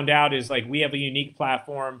we found out is like we have a unique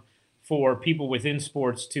platform for people within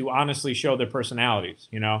sports to honestly show their personalities,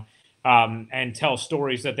 you know, and tell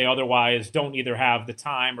stories that they otherwise don't either have the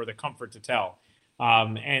time or the comfort to tell.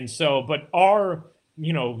 And so, but our,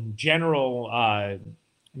 you know, general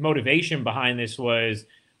motivation behind this was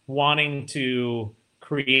wanting to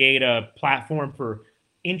create a platform for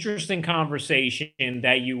interesting conversation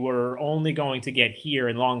that you were only going to get here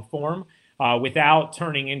in long form, without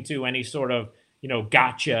turning into any sort of, you know,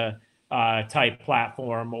 gotcha type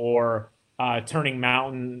platform, or turning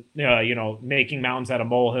making mountains out of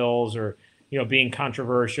molehills, or, you know, being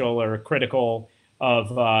controversial or critical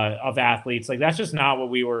of athletes. Like, that's just not what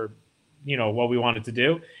we were, you know, what we wanted to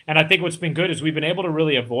do. And I think what's been good is we've been able to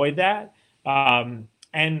really avoid that,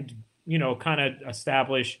 and, you know, kind of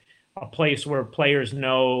establish a place where players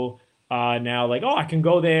know now, like, oh, I can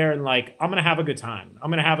go there and like, I'm going to have a good time. I'm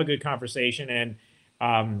going to have a good conversation.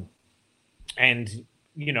 And,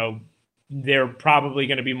 you know, they're probably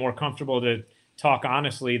going to be more comfortable to talk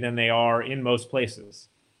honestly than they are in most places.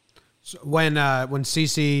 So when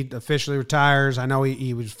CC officially retires, I know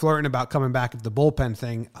he was flirting about coming back if the bullpen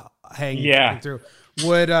thing hanging through.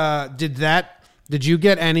 Did you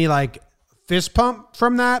get any like fist pump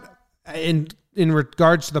from that in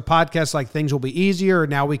regards to the podcast? Like things will be easier, or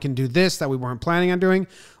now we can do this that we weren't planning on doing,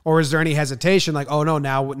 or is there any hesitation? Like, oh no,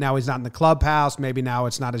 now he's not in the clubhouse. Maybe now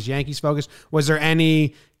it's not as Yankees focused. Was there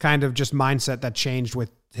any kind of just mindset that changed with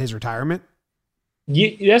his retirement?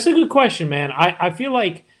 Yeah, that's a good question, man. I feel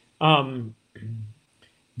like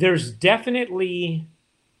there's definitely,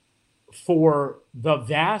 for the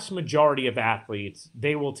vast majority of athletes,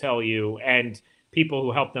 they will tell you, and people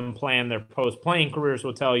who help them plan their post-playing careers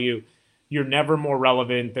will tell you, you're never more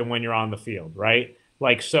relevant than when you're on the field, right?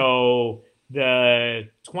 Like, so the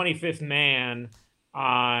 25th man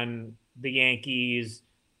on the Yankees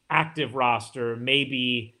active roster may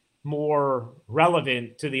be more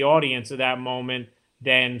relevant to the audience at that moment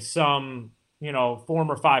than some,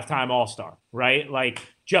 former 5-time All-Star, right? Like,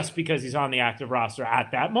 just because he's on the active roster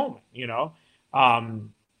at that moment,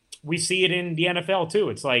 we see it in the NFL too.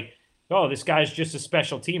 It's like, oh, this guy's just a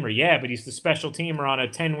special teamer. Yeah, but he's the special teamer on a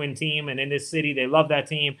 10-win team, and in this city, they love that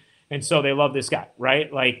team, and so they love this guy,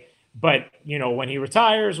 right? Like, but, when he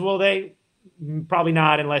retires, will they? Probably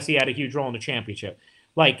not, unless he had a huge role in the championship.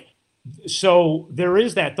 Like, so there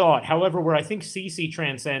is that thought. However, where I think CC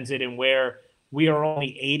transcends it and where we are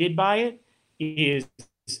only aided by it is,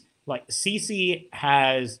 like, CC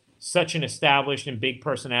has such an established and big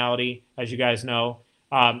personality, as you guys know,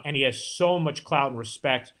 and he has so much clout and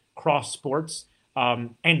respect cross sports,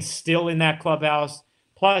 and still in that clubhouse.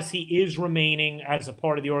 Plus, he is remaining as a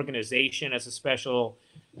part of the organization as a special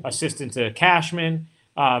assistant to Cashman,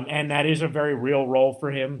 and that is a very real role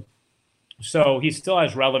for him. So he still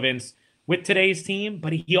has relevance with today's team,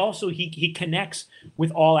 but he also he connects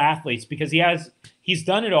with all athletes because he's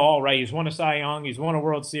done it all, right? He's won a Cy Young, he's won a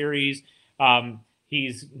World Series,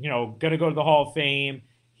 he's going to go to the Hall of Fame.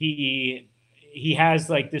 He has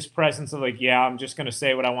like this presence of like, yeah, I'm just going to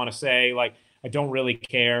say what I want to say. Like, I don't really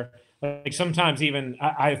care. Like sometimes even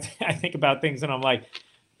I think about things and I'm like,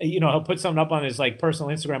 he'll put something up on his like personal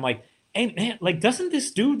Instagram, like, hey man, like, doesn't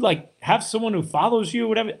this dude like have someone who follows you or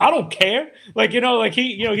whatever? I don't care. Like, like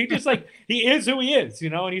he just like, he is who he is,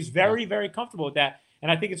 and he's very, very comfortable with that. And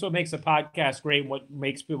I think it's what makes a podcast great and what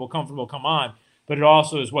makes people comfortable come on. But it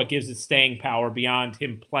also is what gives it staying power beyond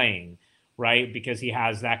him playing, right? Because he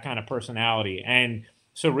has that kind of personality. And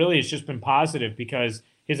so really it's just been positive because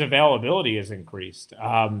his availability has increased.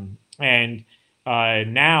 And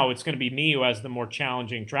now it's going to be me who has the more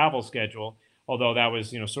challenging travel schedule, although that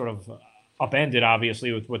was, sort of upended,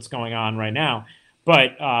 obviously, with what's going on right now.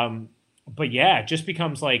 But yeah, it just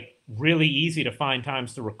becomes like really easy to find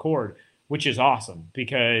times to record, which is awesome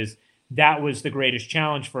because that was the greatest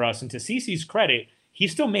challenge for us. And to CC's credit, he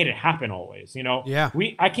still made it happen always, Yeah.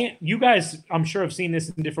 You guys, I'm sure, have seen this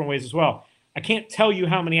in different ways as well. I can't tell you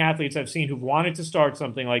how many athletes I've seen who've wanted to start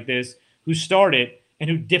something like this, who start it and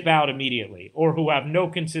who dip out immediately, or who have no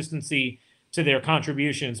consistency to their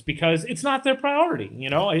contributions because it's not their priority,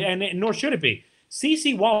 and nor should it be.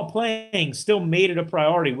 CC, while playing, still made it a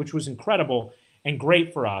priority, which was incredible and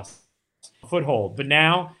great for us. Foothold. But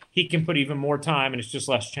now he can put even more time, and it's just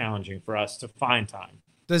less challenging for us to find time.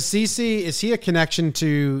 Is he a connection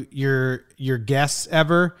to your guests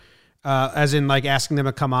ever? As in like asking them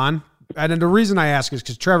to come on? And the reason I ask is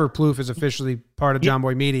because Trevor Plouffe is officially part of John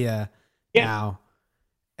Boy Media now.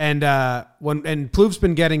 And Plouffe's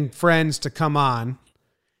been getting friends to come on,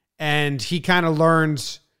 and he kind of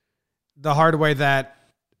learned the hard way that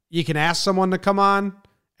you can ask someone to come on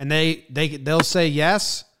and they'll say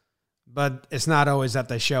yes, but it's not always that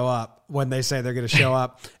they show up when they say they're going to show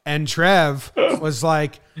up. And Trev was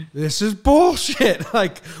like, this is bullshit.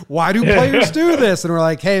 Like, why do players do this? And we're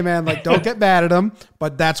like, hey man, like, don't get mad at them,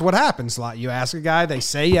 but that's what happens a lot. You ask a guy, they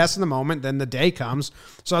say yes in the moment, then the day comes.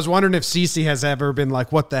 So I was wondering if CC has ever been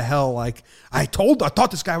like, what the hell? Like, I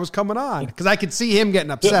thought this guy was coming on, because I could see him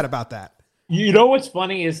getting upset about that. You know what's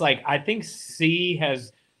funny is, like, I think C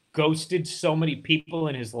has ghosted so many people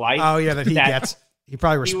in his life. Oh yeah, he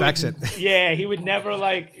probably respects it. Yeah, he would never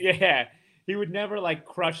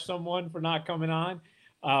crush someone for not coming on.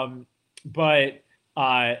 But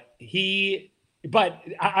have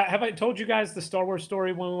I told you guys the Star Wars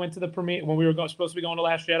story when we went to the premiere, when we were supposed to be going to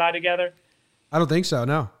Last Jedi together? I don't think so.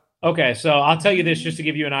 No. Okay, so I'll tell you this just to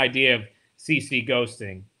give you an idea of CC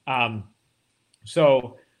ghosting.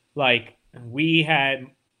 So like, we had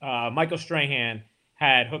Michael Strahan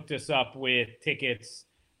had hooked us up with tickets,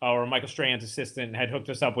 or Michael Strahan's assistant had hooked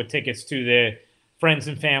us up with tickets to the friends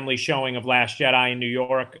and family showing of Last Jedi in New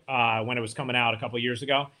York when it was coming out a couple of years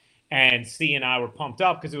ago. And C and I were pumped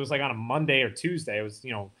up because it was like on a Monday or Tuesday. It was,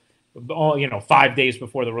 5 days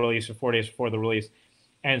before the release or 4 days before the release.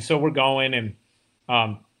 And so we're going, and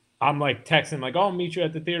I'm like texting, like, oh, I'll meet you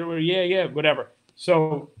at the theater. Yeah, whatever.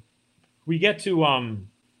 So we get to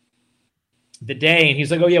the day, and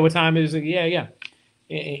he's like, oh, yeah, what time is it? Yeah.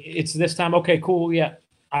 It's this time. Okay, cool. Yeah.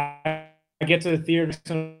 I get to the theater,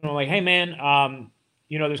 and I'm like, hey, man,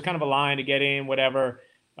 there's kind of a line to get in, whatever.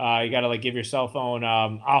 You got to like give your cell phone.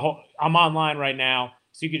 I'm online right now,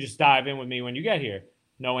 so you could just dive in with me when you get here.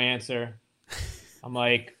 No answer. I'm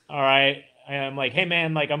like, all right. I'm like, hey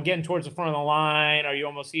man, like I'm getting towards the front of the line. Are you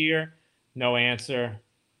almost here? No answer.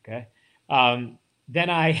 Okay. Then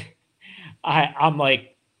I'm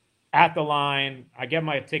like at the line. I get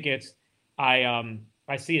my tickets. I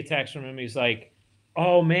see a text from him. He's like,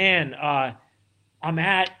 oh man, I'm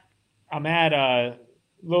at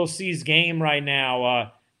Little C's game right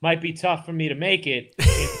now. Might be tough for me to make it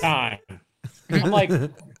in time. I'm like,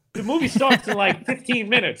 the movie starts in like 15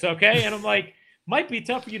 minutes, okay? And I'm like, might be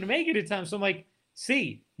tough for you to make it in time. So I'm like,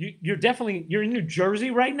 see, you're in New Jersey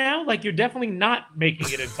right now. Like, you're definitely not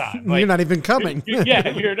making it in time. Like, you're not even coming. You're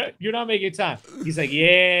not making it time. He's like,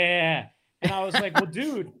 yeah. And I was like, well,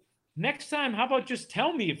 dude, next time, how about just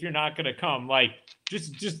tell me if you're not gonna come? Like,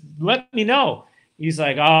 just let me know. He's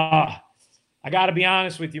like, I got to be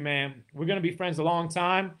honest with you, man. We're going to be friends a long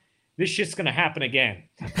time. This shit's going to happen again.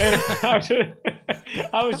 And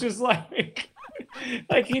I was just like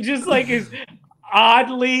he just like is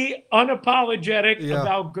oddly unapologetic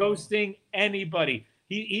about ghosting anybody.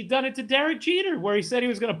 He done it to Derek Jeter, where he said he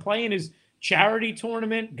was going to play in his charity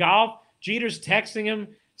tournament, golf. Jeter's texting him.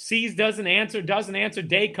 C's doesn't answer.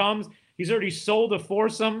 Day comes. He's already sold a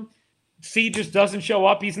foursome. C just doesn't show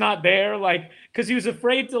up. He's not there, like, because he was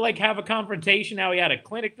afraid to like have a confrontation. Now he had a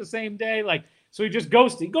clinic the same day, like, so he just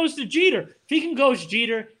ghosted. He goes to Jeter. If he can ghost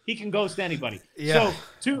Jeter, he can ghost anybody. Yeah.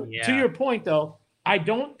 So to your point, though, I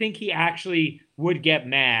don't think he actually would get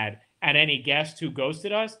mad at any guest who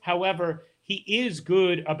ghosted us. However, he is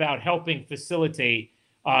good about helping facilitate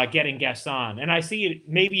getting guests on, and I see it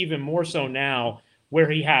maybe even more so now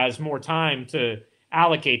where he has more time to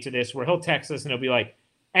allocate to this, where he'll text us and he'll be like,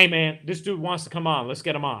 hey man, this dude wants to come on. Let's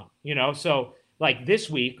get him on. So like this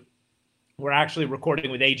week, we're actually recording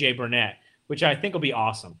with AJ Burnett, which I think will be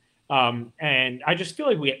awesome. And I just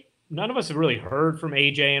feel like none of us have really heard from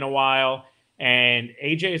AJ in a while. And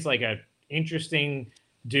AJ is like an interesting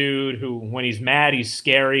dude who, when he's mad, he's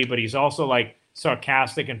scary, but he's also like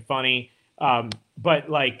sarcastic and funny. But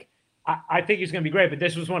like, I think he's going to be great. But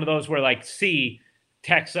this was one of those where like C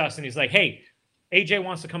texts us and he's like, hey, AJ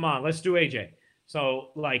wants to come on. Let's do AJ. So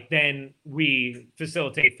like then we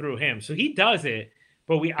facilitate through him. So he does it,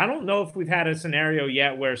 but I don't know if we've had a scenario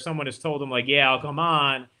yet where someone has told him like, yeah, I'll come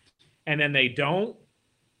on, and then they don't.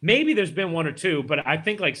 Maybe there's been one or two, but I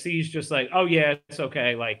think like C's just like, oh yeah, it's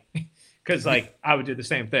okay, like because like I would do the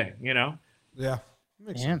same thing, Yeah,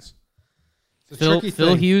 makes sense.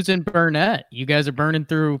 Phil Hughes and Burnett, you guys are burning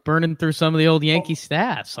through some of the old Yankee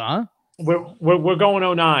stats, huh? We're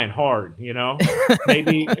going 09 hard,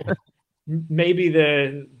 Maybe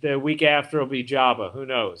the week after will be Jabba. Who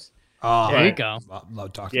knows? Oh, there you go.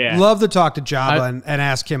 Love talking. Yeah. Love to talk to Jabba and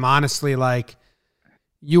ask him honestly, like,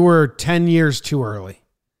 you were 10 years too early.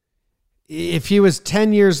 If he was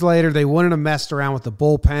 10 years later, they wouldn't have messed around with the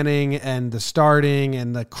bullpenning and the starting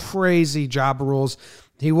and the crazy Jabba rules.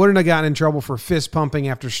 He wouldn't have gotten in trouble for fist pumping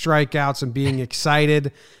after strikeouts and being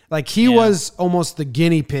excited. Like he was almost the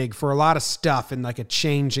guinea pig for a lot of stuff in like a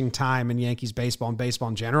changing time in Yankees baseball and baseball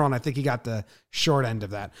in general. And I think he got the short end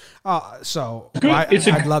of that. I'd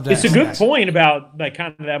love to. It's a good point about like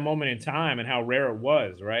kind of that moment in time and how rare it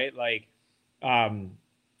was, right? Like the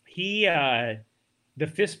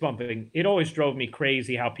fist bumping, it always drove me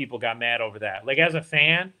crazy how people got mad over that. Like as a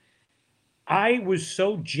fan, I was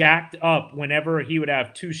so jacked up whenever he would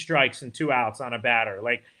have 2 strikes and 2 outs on a batter.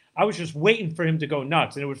 Like I was just waiting for him to go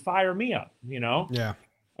nuts, and it would fire me up, Yeah.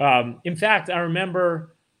 In fact, I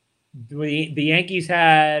remember the Yankees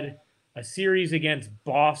had a series against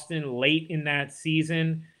Boston late in that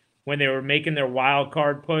season when they were making their wild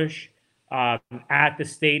card push at the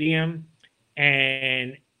stadium,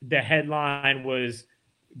 and the headline was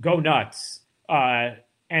 "Go Nuts," and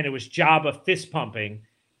it was Jabba fist pumping.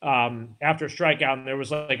 After a strikeout, and there was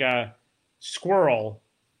like a squirrel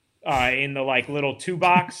in the like little 2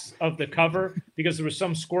 box of the cover because there was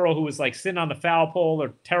some squirrel who was like sitting on the foul pole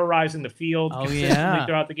or terrorizing the field consistently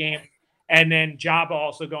throughout the game. And then Jabba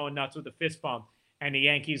also going nuts with the fist pump. And the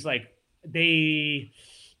Yankees, like, they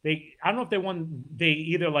I don't know if they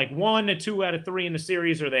either like 1 or 2 out of 3 in the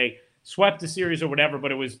series, or they swept the series or whatever,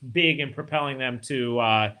 but it was big in propelling them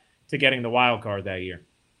to getting the wild card that year.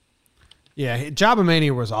 Yeah,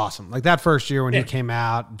 Jobomania was awesome. Like that first year when he came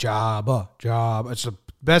out, Job. It's the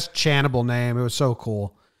best chantable name. It was so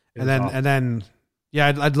cool. And then, yeah,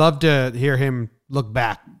 I'd love to hear him look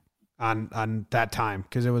back on that time,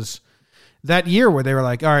 because it was that year where they were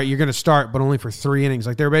like, all right, you're going to start, but only for 3 innings.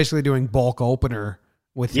 Like they were basically doing bulk opener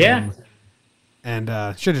with him, and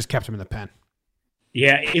should have just kept him in the pen.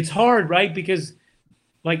 Yeah, it's hard, right? Because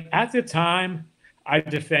like at the time I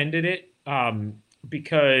defended it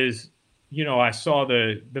because, you know, I saw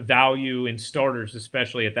the value in starters,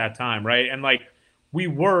 especially at that time, right? And like we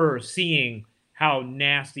were seeing how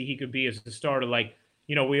nasty he could be as a starter. Like,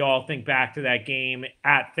 you know, we all think back to that game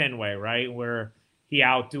at Fenway, right, where he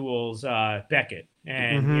outduels Beckett.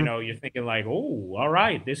 And, you know, you're thinking like, oh, all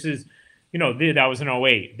right, this is, you know, that was in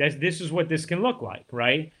 08. This is what this can look like,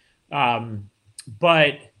 right?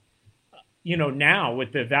 But, you know, now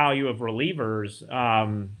with the value of relievers,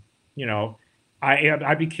 you know,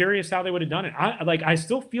 I'd be curious how they would have done it. I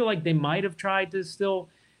still feel like they might have tried to still,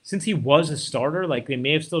 since he was a starter, like they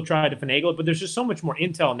may have still tried to finagle it, but there's just so much more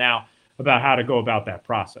intel now about how to go about that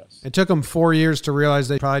process. It took them 4 years to realize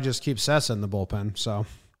they probably just keep Sessa in the bullpen. So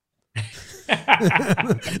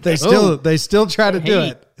they still try to do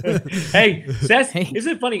it. Hey, Sessa,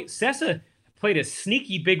 isn't it funny? Sessa played a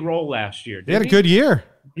sneaky big role last year. He had a good year.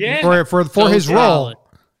 Yeah. For his solid. role.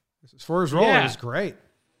 For his role, it was great.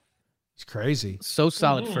 It's crazy. So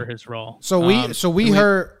solid for his role. So we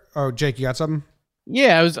heard. Oh, Jake, you got something?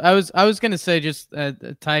 Yeah, I was gonna say, just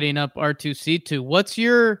tidying up R2C2. What's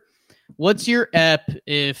your ep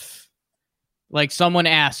if like someone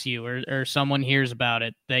asks you or someone hears about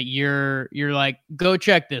it that you're like, go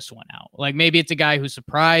check this one out? Like maybe it's a guy who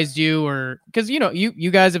surprised you, or because you know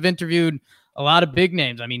you guys have interviewed a lot of big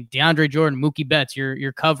names. I mean, DeAndre Jordan, Mookie Betts.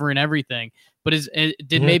 You're covering everything. But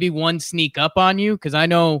did maybe one sneak up on you? Because I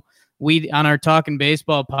know we on our Talking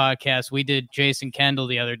Baseball podcast, we did Jason Kendall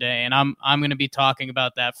the other day, and I'm going to be talking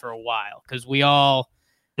about that for a while, because we all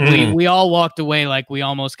walked away like we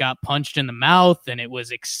almost got punched in the mouth, and it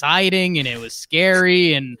was exciting and it was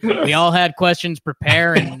scary, and we all had questions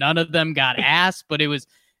prepared and none of them got asked, but it was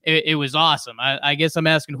awesome. I guess I'm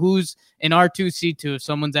asking, who's in R2C2? If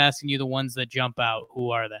someone's asking you the ones that jump out, who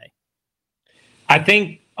are they? I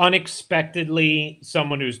think unexpectedly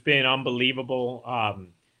someone who's been unbelievable.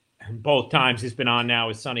 Both times he's been on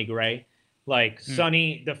now is Sonny Gray. Like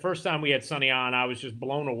Sonny, the first time we had Sonny on, I was just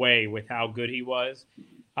blown away with how good he was.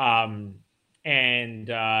 And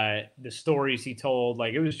the stories he told,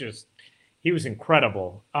 like he was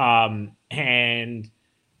incredible. And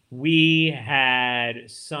we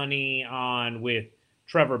had Sonny on with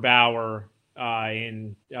Trevor Bauer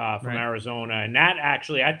from Arizona. And that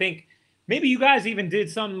actually, I think maybe you guys even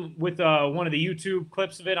did something with one of the YouTube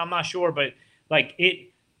clips of it. I'm not sure, but like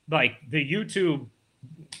the YouTube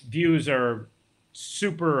views are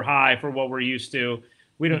super high for what we're used to.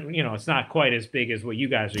 We don't, you know, it's not quite as big as what you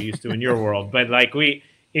guys are used to in your world, but like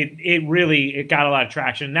it really got a lot of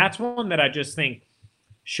traction. And that's one that I just think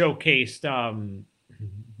showcased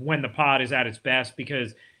when the pod is at its best,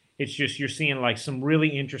 because it's just, you're seeing like some really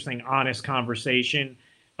interesting, honest conversation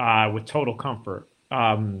with total comfort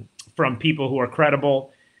from people who are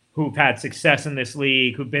credible, who've had success in this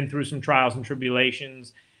league, who've been through some trials and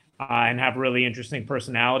tribulations, and have really interesting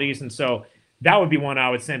personalities. And so that would be one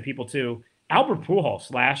I would send people to. Albert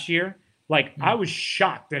Pujols last year, like I was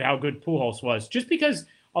shocked at how good Pujols was, just because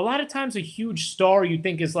a lot of times a huge star you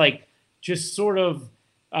think is like just sort of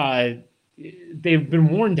they've been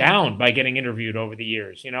worn down by getting interviewed over the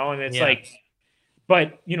years, you know, and it's like,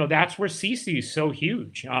 but you know, that's where CeCe is so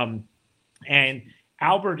huge. And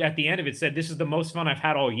Albert at the end of it said, "This is the most fun I've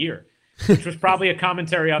had all year," which was probably a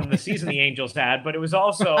commentary on the season the Angels had, but it was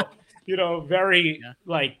also, you know, very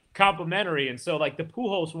like complimentary. And so like the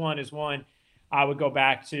Pujols one is one I would go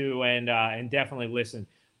back to and definitely listen.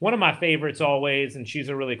 One of my favorites always, and she's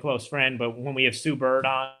a really close friend, but when we have Sue Bird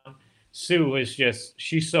on, Sue is just,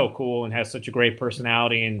 she's so cool and has such a great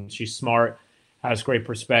personality, and she's smart, has great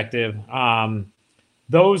perspective.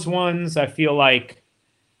 Those ones I feel like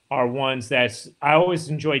are ones that I always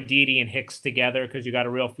enjoy Didi and Hicks together, because you got a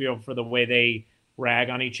real feel for the way they rag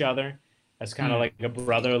on each other. That's kind of like a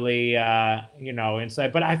brotherly, you know,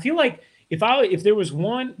 insight. But I feel like if there was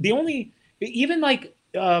one, even like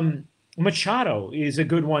Machado is a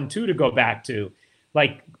good one too to go back to,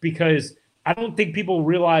 like, because I don't think people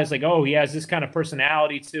realize like, oh, he has this kind of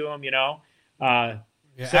personality to him, you know.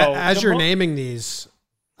 So as you're naming these,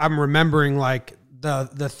 I'm remembering like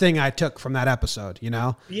the thing I took from that episode, you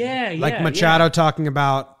know? Yeah, like Machado talking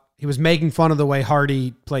about, he was making fun of the way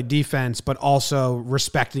Hardy played defense, but also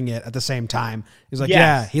respecting it at the same time. He's like,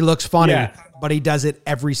 yeah, he looks funny, but he does it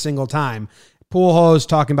every single time. Pujols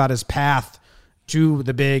talking about his path to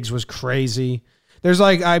the bigs was crazy. There's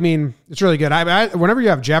it's really good. Whenever you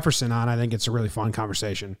have Jefferson on, I think it's a really fun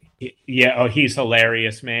conversation. Yeah. Oh, he's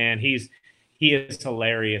hilarious, man. He is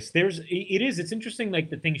hilarious. It's interesting,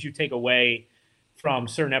 like the things you take away from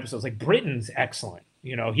certain episodes. Like Britton's excellent.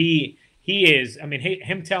 You know, he is. I mean,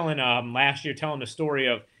 him telling last year telling the story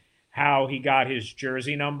of how he got his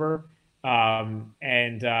jersey number,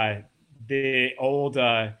 and the old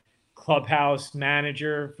clubhouse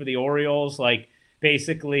manager for the Orioles, like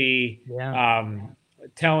basically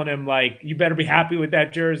telling him like, you better be happy with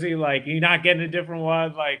that jersey. Like you're not getting a different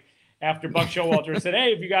one. Like after Buck Showalter said,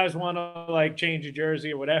 hey, if you guys want to like change a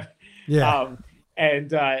jersey or whatever. Yeah.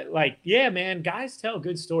 Man, guys tell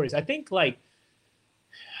good stories. I think like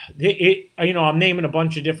I'm naming a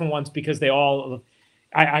bunch of different ones because they all,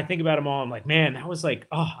 I think about them all. I'm like, man, that was like,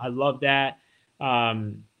 oh, I love that.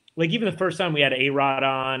 Like even the first time we had A-Rod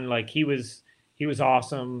on, like he was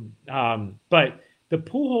awesome. But the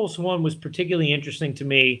Pujols one was particularly interesting to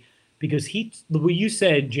me because what you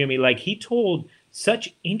said, Jimmy, like he told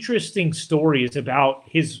such interesting stories about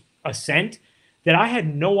his ascent that I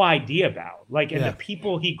had no idea about, like, and the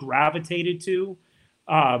people he gravitated to,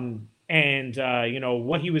 and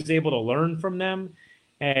what he was able to learn from them,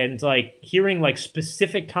 and like hearing like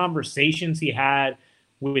specific conversations he had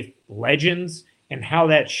with legends and how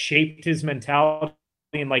that shaped his mentality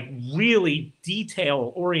and like really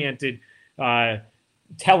detail oriented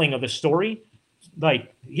telling of the story.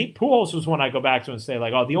 Like Pujols was one I go back to and say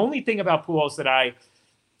like, oh, the only thing about Pujols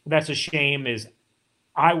that's a shame is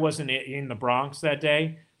I wasn't in the Bronx that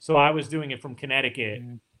day. So I was doing it from Connecticut,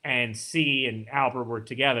 and C and Albert were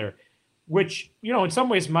together, which, in some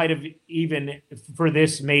ways might have even for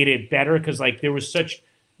this made it better. Cause like there was such,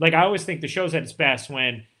 like, I always think the show's at its best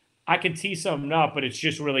when I can tee something up, but it's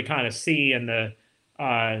just really kind of C and then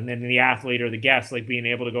the athlete or the guest, like being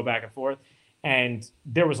able to go back and forth. And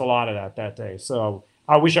there was a lot of that day. So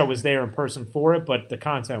I wish I was there in person for it, but the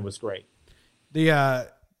content was great. The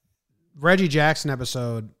Reggie Jackson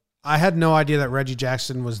episode, I had no idea that Reggie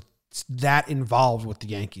Jackson was that involved with the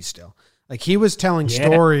Yankees still. Like he was telling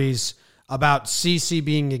stories about CeCe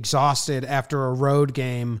being exhausted after a road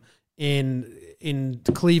game in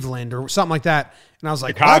Cleveland or something like that. And I was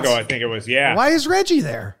like, Chicago, I think it was. Yeah. Why is Reggie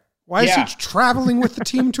there? Why is he traveling with the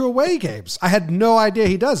team to away games? I had no idea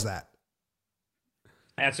he does that.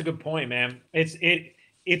 That's a good point, man. It's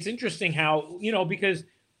interesting how, because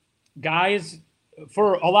guys,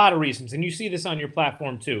 for a lot of reasons, and you see this on your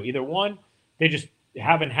platform too, either one, they just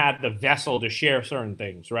haven't had the vessel to share certain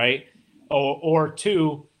things, right? Or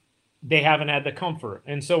two, they haven't had the comfort.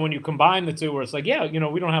 And so when you combine the two where it's like, we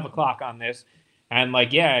don't have a clock on this. And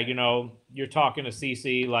like, you're talking to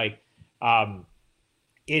CeCe, like,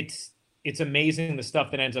 it's amazing the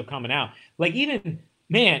stuff that ends up coming out. Like even,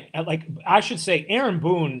 man, like I should say Aaron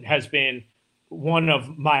Boone has been one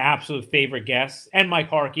of my absolute favorite guests, and Mike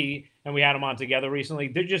Harkey, and we had them on together recently.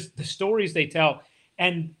 They're just the stories they tell.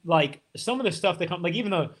 And like some of the stuff that come, like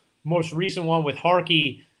even the most recent one with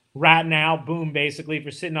Harkey ratting out Boone basically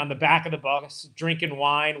for sitting on the back of the bus, drinking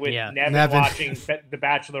wine with Nevin watching The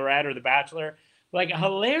Bachelorette or The Bachelor, like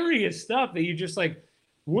hilarious stuff that you just like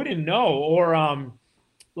wouldn't know. Or,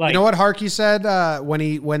 like, you know what Harkey said when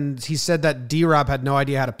he said that D-Rob had no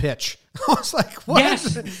idea how to pitch? I was like, what?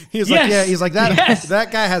 Yes. He's like, that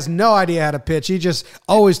guy has no idea how to pitch. He just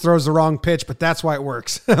always throws the wrong pitch, but that's why it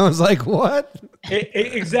works. I was like, what?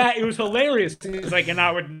 Exactly. It was hilarious. He's like, and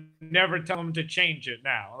I would never tell him to change it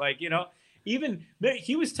now. Like, even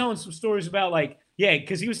he was telling some stories about like,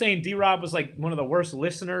 because he was saying D-Rob was like one of the worst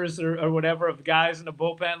listeners or whatever of guys in the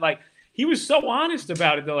bullpen. Like he was so honest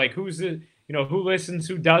about it. They're like, who's the, who listens,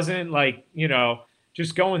 who doesn't, like,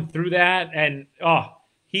 just going through that. And,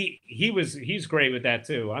 he's great with that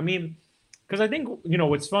too. I mean, because I think,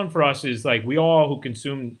 what's fun for us is like we all who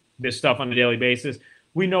consume this stuff on a daily basis,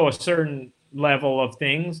 we know a certain level of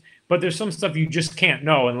things, but there's some stuff you just can't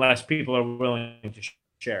know unless people are willing to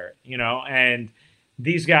share it, and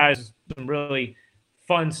these guys, some really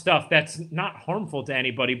fun stuff that's not harmful to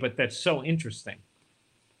anybody, but that's so interesting.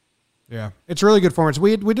 Yeah, it's really good formats.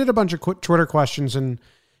 We did a bunch of Twitter questions, and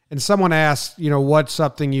someone asked, what's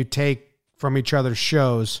something you take from each other's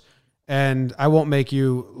shows, and I won't make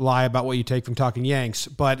you lie about what you take from Talking Yanks,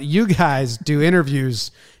 but you guys do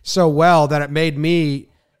interviews so well that it made me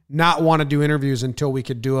not want to do interviews until we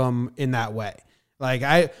could do them in that way.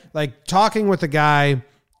 Like talking with a guy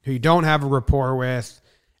who you don't have a rapport with,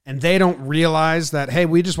 and they don't realize that, hey,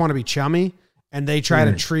 we just want to be chummy, and they try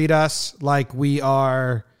to treat us like we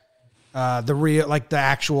are the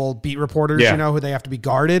actual beat reporters, who they have to be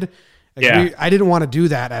guarded. I didn't want to do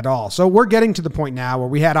that at all. So we're getting to the point now where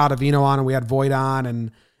we had Ottavino on and we had Voigt on,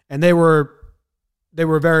 and they were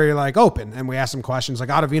very like open, and we asked them questions. Like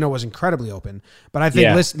Ottavino was incredibly open, but I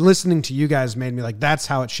think listening to you guys made me like, that's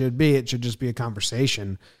how it should be. It should just be a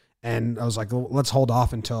conversation. And I was like, well, let's hold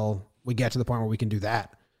off until we get to the point where we can do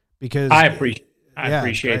that, because I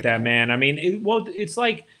appreciate that, man. I mean, it's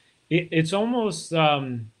like, it's almost,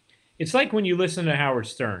 it's like when you listen to Howard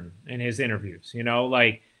Stern and his interviews,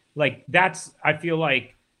 like that's, I feel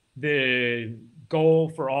like the goal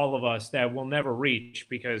for all of us that we'll never reach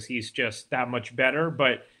because he's just that much better.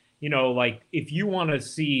 But, like if you want to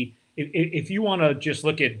see, if you want to just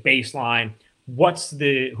look at baseline,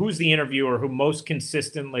 who's the interviewer who most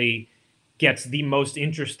consistently gets the most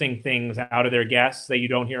interesting things out of their guests that you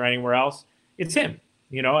don't hear anywhere else? It's him,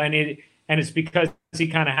 and it's because he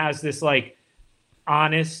kind of has this like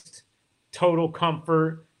honest, total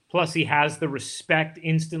comfort. Plus, he has the respect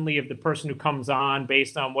instantly of the person who comes on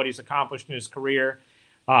based on what he's accomplished in his career.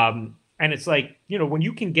 And it's like, when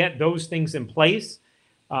you can get those things in place,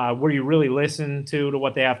 where you really listen to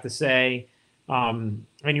what they have to say, and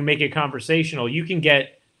you make it conversational, you can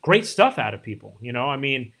get great stuff out of people. I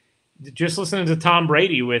mean, just listening to Tom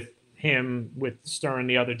Brady with Stern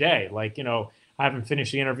the other day, like, I haven't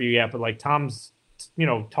finished the interview yet, but like Tom's,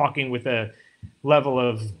 talking with a level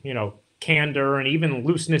of, candor and even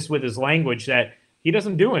looseness with his language that he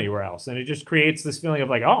doesn't do anywhere else. And it just creates this feeling of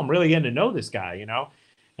like, oh, I'm really getting to know this guy,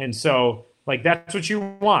 And so like, that's what you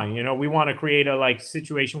want, we want to create a like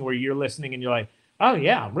situation where you're listening and you're like, oh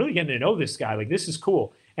yeah, I'm really getting to know this guy. Like, this is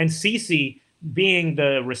cool. And Cece, being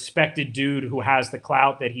the respected dude who has the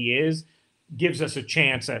clout that he is, gives us a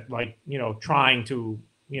chance at like, trying to,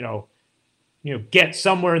 get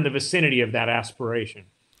somewhere in the vicinity of that aspiration.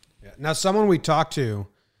 Yeah. Now, someone we talked to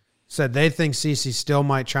said they think CeCe still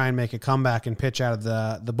might try and make a comeback and pitch out of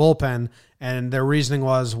the bullpen, and their reasoning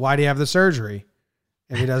was, why do you have the surgery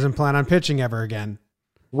if he doesn't plan on pitching ever again?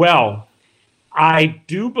 Well, I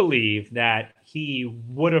do believe that he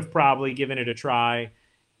would have probably given it a try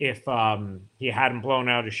if he hadn't blown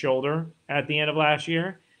out his shoulder at the end of last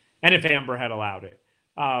year, and if Amber had allowed it.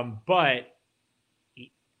 But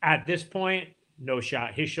at this point, no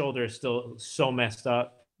shot. His shoulder is still so messed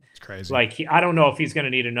up. It's crazy. Like, I don't know if he's going to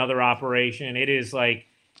need another operation. It is like,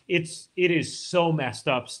 it is so messed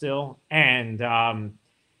up still. And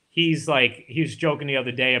he was joking the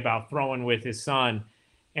other day about throwing with his son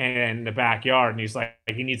in the backyard. And he's like,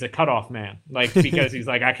 he needs a cutoff man, like, because he's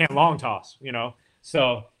like, I can't long toss,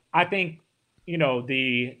 So I think,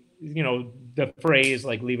 the phrase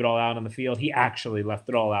like leave it all out on the field, he actually left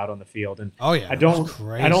it all out on the field. And I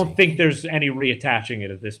don't think there's any reattaching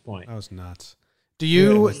it at this point. That was nuts. Do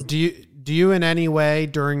you in any way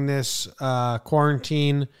during this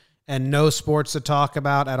quarantine and no sports to talk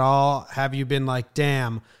about at all, have you been like,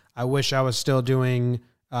 damn, I wish I was still doing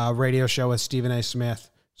a radio show with Stephen A.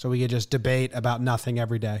 Smith so we could just debate about nothing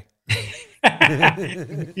every day?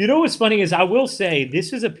 What's funny is, I will say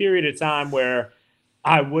this is a period of time where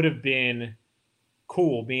I would have been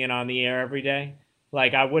cool being on the air every day.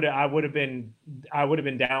 Like I would have been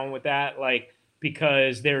down with that. Like,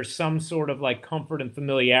 because there's some sort of like comfort and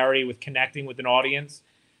familiarity with connecting with an audience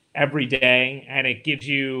every day. And it gives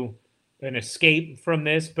you an escape from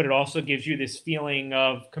this, but it also gives you this feeling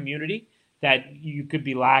of community that you could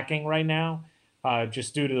be lacking right now,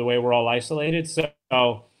 just due to the way we're all isolated.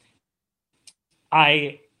 So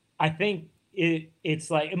I think it's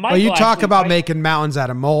like, well, you talk about making mountains out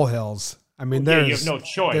of molehills. I mean, you have no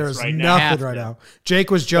choice. There's right nothing right now. Jake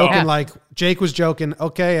was joking.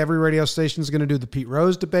 Okay, every radio station is going to do the Pete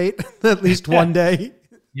Rose debate at least one day.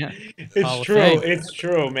 Yeah, it's true. It's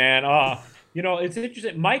true, man. It's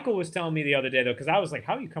interesting. Michael was telling me the other day though, because I was like,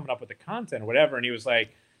 "How are you coming up with the content or whatever?" And he was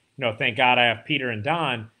like, "Thank God I have Peter and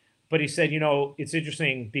Don." But he said, it's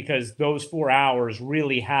interesting because those 4 hours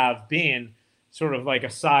really have been sort of like a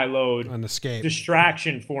siloed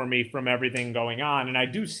distraction for me from everything going on. And I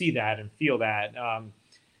do see that and feel that.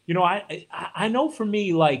 I know for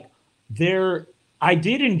me, like I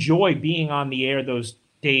did enjoy being on the air those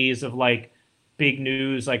days of like big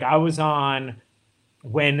news. Like I was on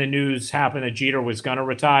when the news happened that Jeter was going to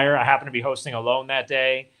retire. I happened to be hosting Alone that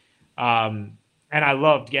day. And I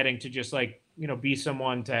loved getting to just like, be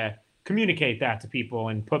someone to communicate that to people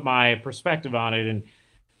and put my perspective on it. And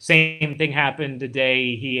same thing happened the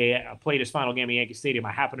day he played his final game at Yankee Stadium.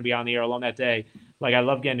 I happened to be on the air Alone that day. Like, I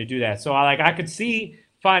love getting to do that. So I could see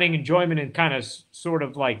finding enjoyment in kind of sort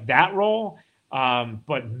of like that role.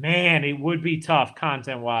 But man, it would be tough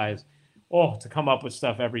content wise. Oh, to come up with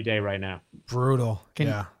stuff every day right now. Brutal.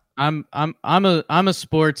 Yeah. I'm a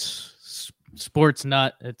sports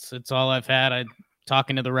nut. It's all I've had. I'm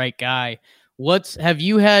talking to the right guy. Have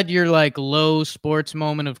you had your like low sports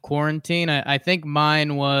moment of quarantine? I think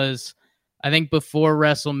mine was, I think before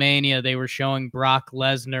WrestleMania, they were showing Brock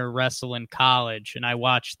Lesnar wrestle in college, and I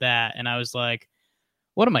watched that, and I was like,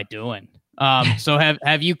 what am I doing? So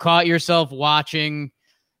have you caught yourself watching,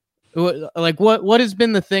 like what has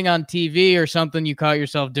been the thing on TV or something you caught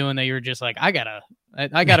yourself doing that you were just like, I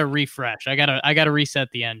gotta refresh. I gotta reset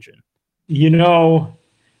the engine. You know,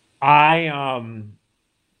 I've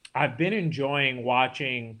been enjoying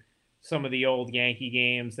watching some of the old Yankee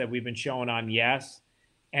games that we've been showing on Yes.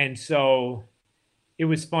 And so it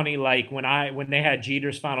was funny, like when they had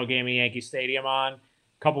Jeter's final game in Yankee Stadium on a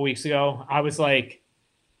couple weeks ago, I was like,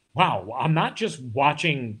 wow, I'm not just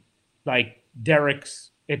watching like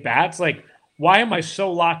Derek's at bats. Like, why am I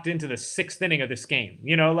so locked into the 6th inning of this game?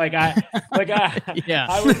 You know, yeah.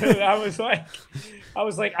 I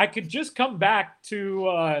was like, I could just come back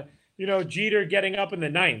to, Jeter getting up in the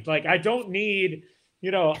 9th. Like, I don't need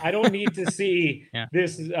to see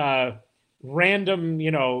this random,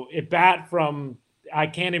 at bat from, I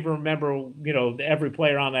can't even remember, every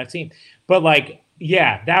player on that team. But like,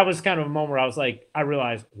 yeah, that was kind of a moment where I was like, I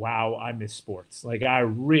realized, wow, I miss sports. Like, I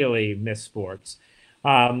really miss sports.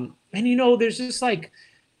 And, there's just like,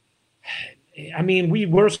 I mean, we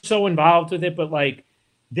were so involved with it, but like,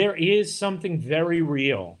 there is something very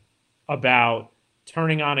real about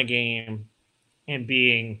turning on a game and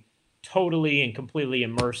being totally and completely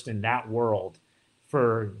immersed in that world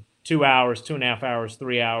for 2 hours, 2.5 hours,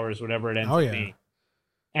 3 hours, whatever it ends up being.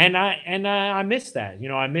 And I miss that.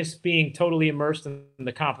 I miss being totally immersed in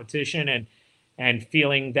the competition and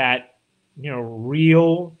feeling that,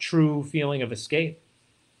 real, true feeling of escape.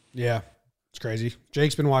 Yeah, it's crazy.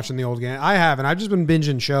 Jake's been watching the old game. I haven't. I've just been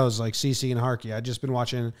binging shows like CC and Harky. I've just been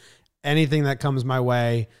watching anything that comes my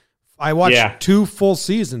way. I watched 2 full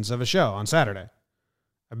seasons of a show on Saturday.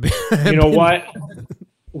 You know what?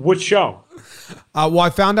 Which show? Well, I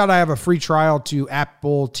found out I have a free trial to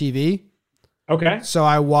Apple TV. Okay. So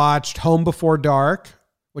I watched Home Before Dark,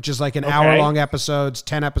 which is like an hour-long episodes,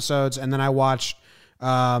 10 episodes. And then I watched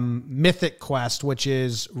Mythic Quest, which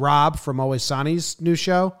is Rob from Always Sunny's new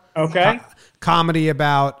show. Okay. Comedy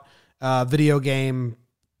about video game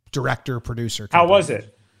director, producer. How was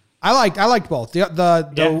it? I liked both.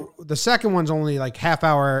 The second one's only like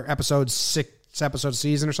half-hour episodes, 6 episode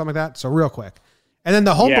season or something like that. So real quick. And then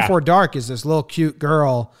the Home Before Dark is this little cute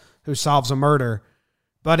girl who solves a murder.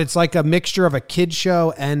 But it's like a mixture of a kid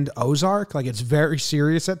show and Ozark. Like, it's very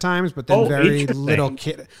serious at times, but then very little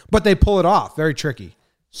kid. But they pull it off. Very tricky.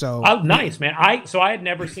 So nice, man. I had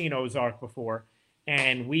never seen Ozark before,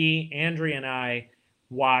 and Andrea and I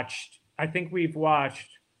watched. I think we've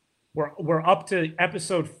watched. We're up to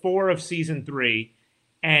episode 4 of season 3,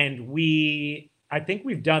 and I think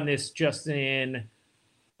we've done this just in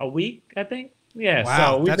a week. I think. Yeah.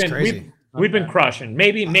 Wow, so that's crazy. We've been crushing.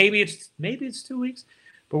 Maybe it's 2 weeks.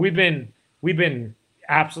 But we've been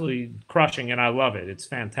absolutely crushing, and I love it. It's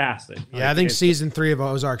fantastic. Yeah, I think season 3 of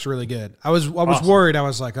Ozark's really good. I was awesome. Worried. I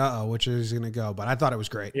was like, which is going to go? But I thought it was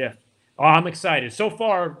great. Yeah. Oh, I'm excited. So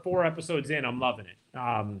far, 4 episodes in, I'm loving it.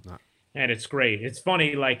 And it's great. It's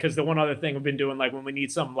funny, like, because the one other thing we've been doing, like, when we need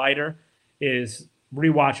something lighter, is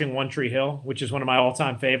rewatching One Tree Hill, which is one of my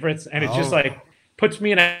all-time favorites. And it just, like, puts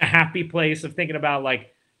me in a happy place of thinking about, like,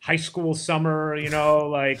 high school summer,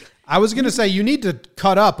 like. I was going to say, you need to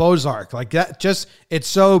cut up Ozark. Like, that just, it's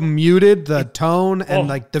so muted, the tone and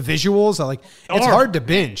like the visuals are like, it's hard to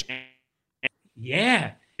binge.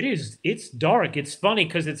 Yeah, it is. It's dark. It's funny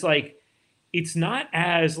because it's like, it's not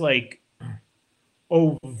as like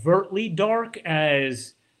overtly dark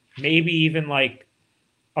as maybe even like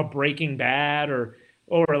a Breaking Bad or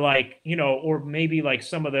like, or maybe like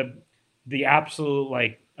some of the absolute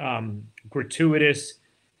like gratuitous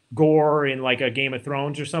gore in like a Game of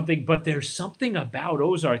Thrones or something, but there's something about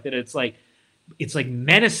Ozark that it's like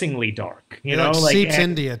menacingly dark, it know, like seeps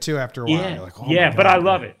into you too after a while. Yeah, You're like, God, but I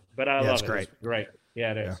love it. But I love it's it. Great. It's great.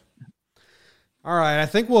 Yeah, it is. Yeah. All right, I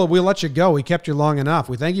think we'll let you go. We kept you long enough.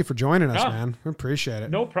 We thank you for joining us, man. We appreciate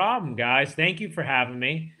it. No problem, guys. Thank you for having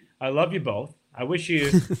me. I love you both. I wish you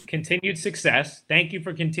continued success. Thank you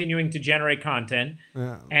for continuing to generate content.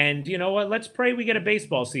 Yeah. And you know what? Let's pray we get a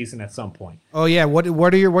baseball season at some point. Oh yeah.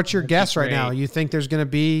 What's your guess right now? You think there's going to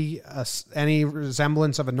be any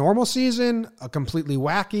resemblance of a normal season, a completely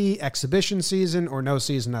wacky exhibition season, or no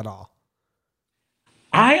season at all?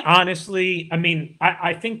 I honestly, I mean,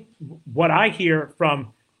 I think what I hear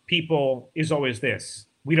from people is always this: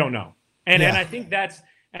 we don't know, and Yeah. I think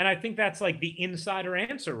that's like the insider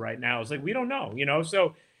answer right now. Is like we don't know, you know.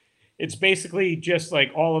 So it's basically just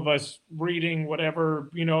like all of us reading whatever,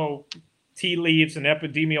 you know, tea leaves and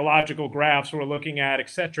epidemiological graphs we're looking at,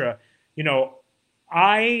 etc. You know,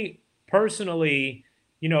 I personally,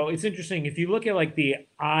 you know, it's interesting if you look at like the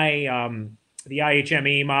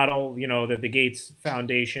IHME model, you know, that the Gates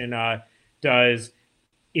Foundation does.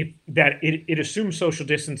 If that it assumes social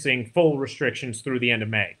distancing, full restrictions through the end of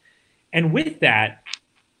May, and with that,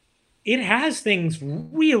 it has things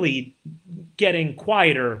really getting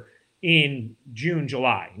quieter in June,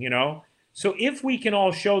 July, you know? So if we can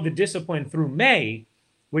all show the discipline through May,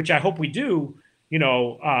 which I hope we do,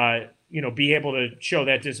 be able to show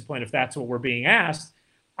that discipline if that's what we're being asked,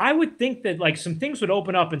 I would think that like some things would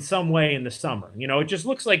open up in some way in the summer. You know, it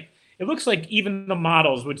looks like even the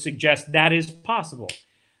models would suggest that is possible.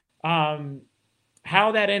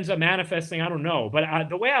 How that ends up manifesting, I don't know. But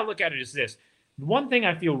the way I look at it is this. One thing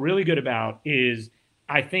I feel really good about is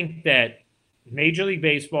I think that Major League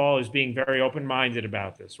Baseball is being very open-minded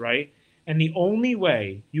about this, right? And the only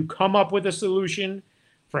way you come up with a solution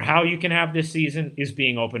for how you can have this season is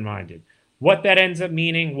being open-minded. What that ends up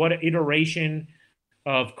meaning, what iteration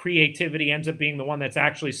of creativity ends up being the one that's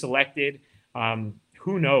actually selected,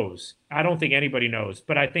 who knows? I don't think anybody knows.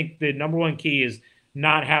 But I think the number one key is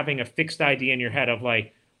not having a fixed idea in your head of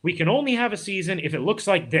like, we can only have a season if it looks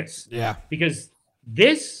like this. Yeah. Because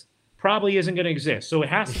this probably isn't going to exist. So it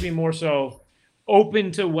has to be more so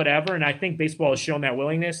open to whatever. And I think baseball has shown that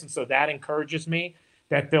willingness. And so that encourages me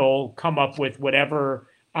that they'll come up with whatever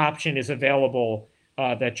option is available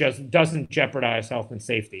that just doesn't jeopardize health and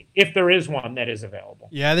safety, if there is one that is available.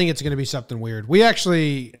 Yeah, I think it's going to be something weird.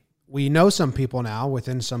 We know some people now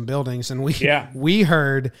within some buildings, and we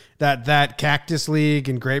heard that Cactus League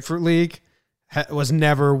and Grapefruit League was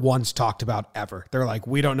never once talked about ever. They're like,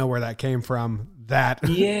 we don't know where that came from. That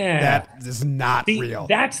is not real.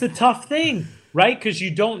 That's the tough thing, right? Because you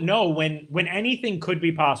don't know when anything could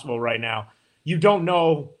be possible right now. You don't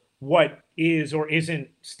know what is or isn't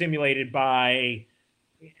stimulated by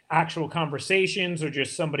actual conversations or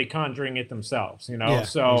just somebody conjuring it themselves, you know? Yeah,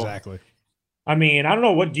 so exactly. I mean, I don't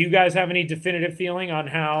know. Do you guys have any definitive feeling on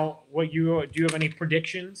do you have any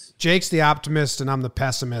predictions? Jake's the optimist and I'm the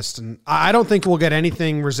pessimist. And I don't think we'll get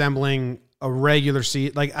anything resembling a regular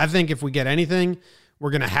season. Like, I think if we get anything,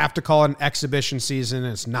 we're going to have to call it an exhibition season.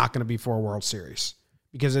 And it's not going to be for a World Series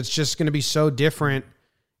because it's just going to be so different.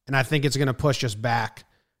 And I think it's going to push us back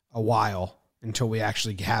a while until we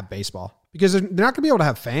actually have baseball because they're not going to be able to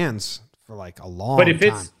have fans for like a long time.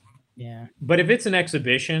 But if it's an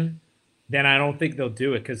exhibition, then I don't think they'll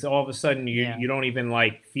do it because all of a sudden you don't even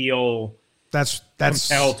like feel that's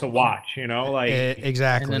compelled to watch, you know, like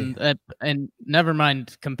exactly. And never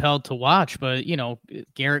mind compelled to watch, but you know,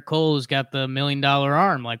 Garrett Cole's got the $1 million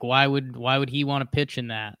arm. Like, why would he want to pitch in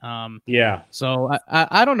that? So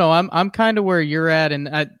I don't know. I'm kind of where you're at, and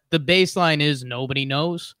the baseline is nobody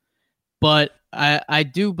knows, but I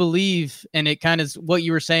do believe, and it kind of is what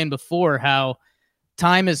you were saying before, how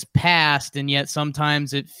time has passed, and yet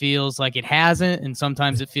sometimes it feels like it hasn't, and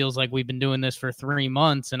sometimes it feels like we've been doing this for 3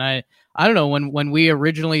 months. And I don't know, when we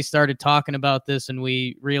originally started talking about this and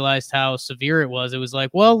we realized how severe it was like,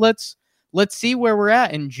 well, let's see where we're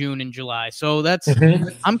at in June and July. So that's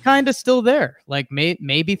I'm kind of still there. Like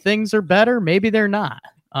maybe things are better, maybe they're not.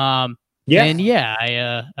 And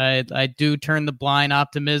I do turn the blind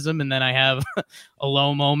optimism, and then I have a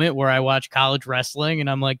low moment where I watch college wrestling, and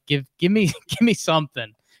I'm like, give me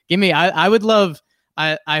something. I would love.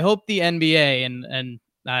 I hope the NBA and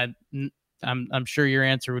I'm sure your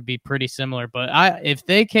answer would be pretty similar, but if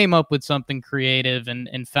they came up with something creative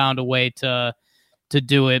and found a way to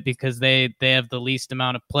do it because they have the least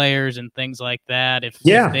amount of players and things like that, if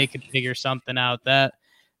they could figure something out, that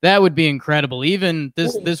would be incredible. Even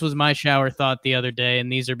this was my shower thought the other day,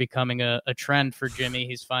 and these are becoming a trend for Jimmy.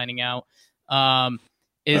 He's finding out.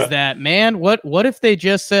 Is that, man, what if they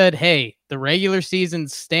just said, hey, the regular season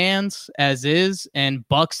stands as is and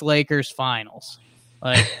Bucks Lakers finals?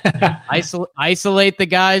 Like isolate the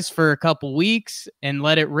guys for a couple weeks and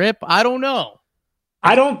let it rip. I don't know.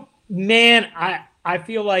 I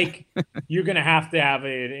feel like you're going to have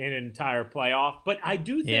an entire playoff, but I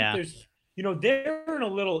do think they're in a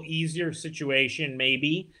little easier situation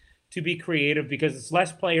maybe to be creative because it's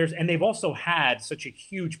less players, and they've also had such a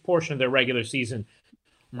huge portion of their regular season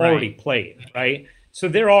already played, right? So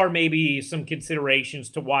there are maybe some considerations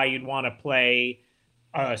to why you'd want to play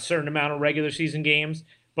a certain amount of regular season games,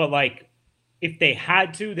 but like if they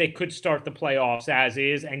had to, they could start the playoffs as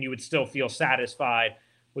is, and you would still feel satisfied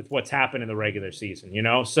with what's happened in the regular season,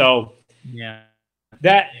 So Yeah.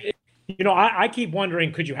 that, I keep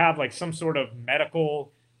wondering, could you have like some sort of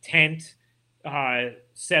medical tent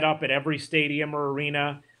set up at every stadium or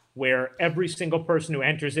arena where every single person who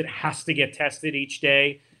enters it has to get tested each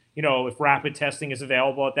day, if rapid testing is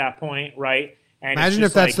available at that point, right? And imagine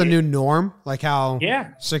if that's the new norm, like how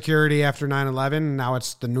security after 9/11, now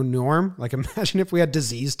it's the new norm. Like imagine if we had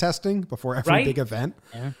disease testing before every big event.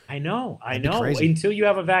 Yeah. I know. Crazy. Until you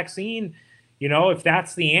have a vaccine, if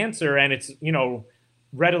that's the answer and it's,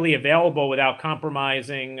 readily available without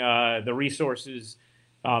compromising the resources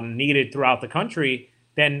needed throughout the country,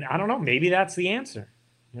 then I don't know, maybe that's the answer.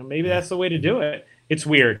 Maybe that's the way to do it. It's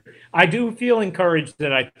weird. I do feel encouraged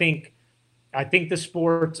that I think the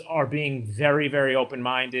sports are being very, very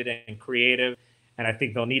open-minded and creative, and I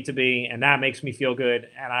think they'll need to be, and that makes me feel good.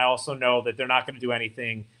 And I also know that they're not going to do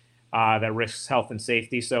anything that risks health and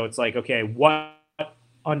safety. So it's like, okay, what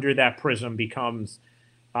under that prism becomes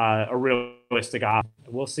a realistic option?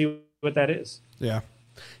 We'll see what that is. Yeah,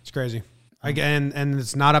 it's crazy. Again, and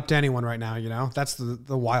it's not up to anyone right now, That's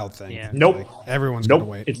the wild thing. Yeah. Nope. Like, everyone's going to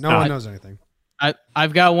wait. No one knows anything.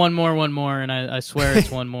 I've got one more, and I swear it's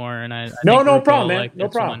one more. And I no think problem, man. like No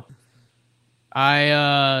problem.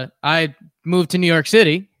 I moved to New York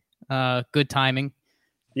City. Good timing.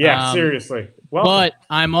 Yeah, seriously. Well, but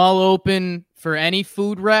I'm all open for any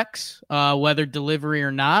food recs, whether delivery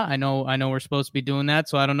or not. I know we're supposed to be doing that,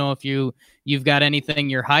 so I don't know if you've got anything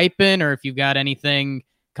you're hyping or if you've got anything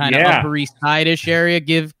kind of Upper East Side-ish area.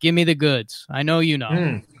 Give me the goods. I know you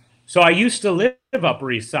know. So I used to live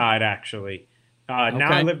Upper East Side, actually.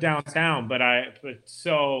 Now I live downtown,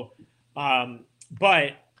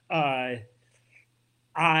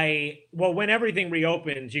 when everything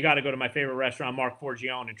reopens, you got to go to my favorite restaurant, Mark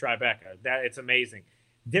Forgione in Tribeca. It's amazing.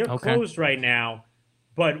 They're closed right now,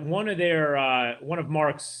 but one of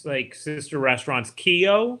Mark's like sister restaurants,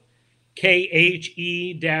 Kheyo,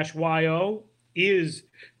 KHE-YO, is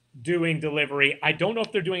doing delivery. I don't know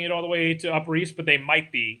if they're doing it all the way to Upper East, but they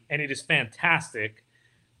might be, and it is fantastic.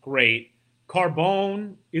 Great.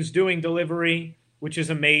 Carbone is doing delivery, which is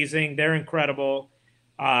amazing. They're incredible.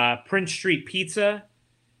 Prince Street Pizza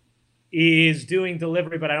is doing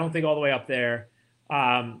delivery, but I don't think all the way up there.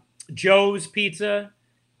 Joe's Pizza,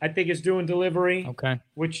 I think, is doing delivery. Okay.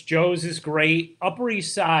 Which Joe's is great. Upper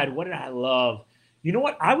East Side, what did I love? You know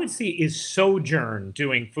what I would see is Sojourn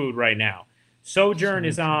doing food right now. Sojourn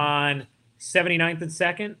is on 79th and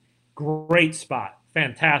 2nd. Great spot.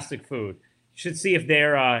 Fantastic food. Should see if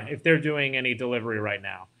they're doing any delivery right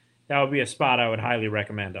now. That would be a spot I would highly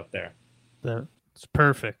recommend up there. That's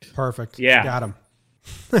perfect. Perfect. Yeah. Got him.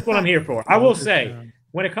 That's what I'm here for. I will say,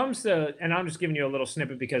 when it comes to, and I'm just giving you a little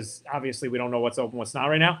snippet because obviously we don't know what's open, what's not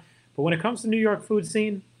right now, but when it comes to New York food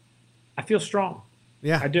scene, I feel strong.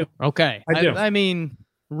 Yeah. I do. Okay. I do. I mean,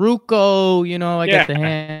 Ruocco, I get the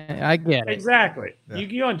hand. I get it. Exactly. Yeah.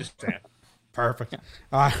 You understand. Perfect.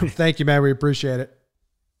 Thank you, man. We appreciate it.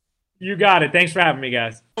 You got it. Thanks for having me,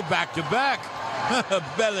 guys. Back to back,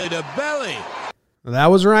 belly to belly. That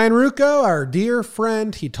was Ryan Ruocco, our dear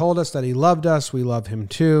friend. He told us that he loved us. We love him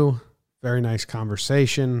too. Very nice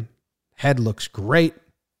conversation. Head looks great.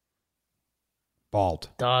 Bald.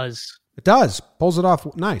 It does. Pulls it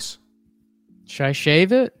off nice. Should I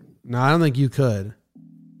shave it? No, I don't think you could.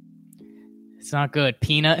 It's not good.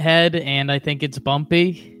 Peanut head, and I think it's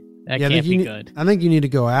bumpy. That can't be good. I think you need to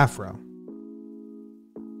go afro.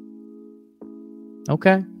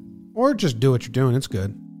 Okay. Or just do what you're doing. It's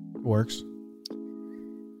good. It works.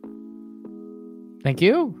 Thank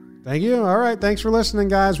you. Thank you. All right. Thanks for listening,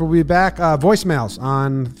 guys. We'll be back. Voicemails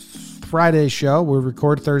on Friday's show. We'll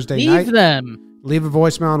record Thursday night. Leave them. Leave a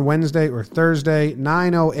voicemail on Wednesday or Thursday,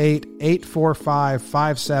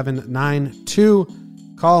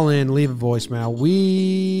 908-845-5792. Call in, leave a voicemail.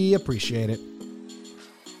 We appreciate it.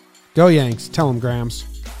 Go Yanks. Tell them, Grams.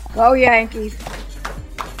 Go Yankees.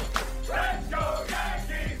 Let's go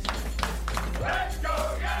Yankees! Let's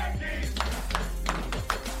go Yankees!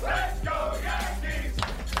 Let's go Yankees!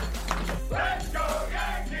 Let's go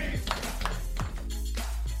Yankees!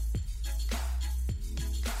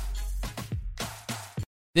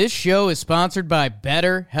 This show is sponsored by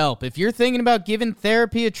BetterHelp. If you're thinking about giving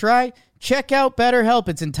therapy a try, check out BetterHelp.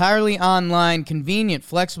 It's entirely online, convenient,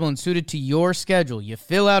 flexible, and suited to your schedule. You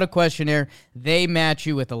fill out a questionnaire, they match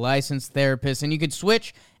you with a licensed therapist, and you can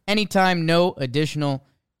switch anytime, no additional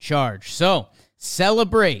charge. So,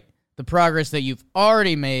 celebrate the progress that you've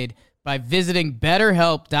already made by visiting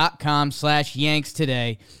betterhelp.com/Yanks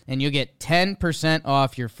today, and you'll get 10%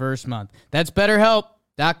 off your first month. That's BetterHelp,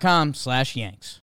 shop.com/Yanks.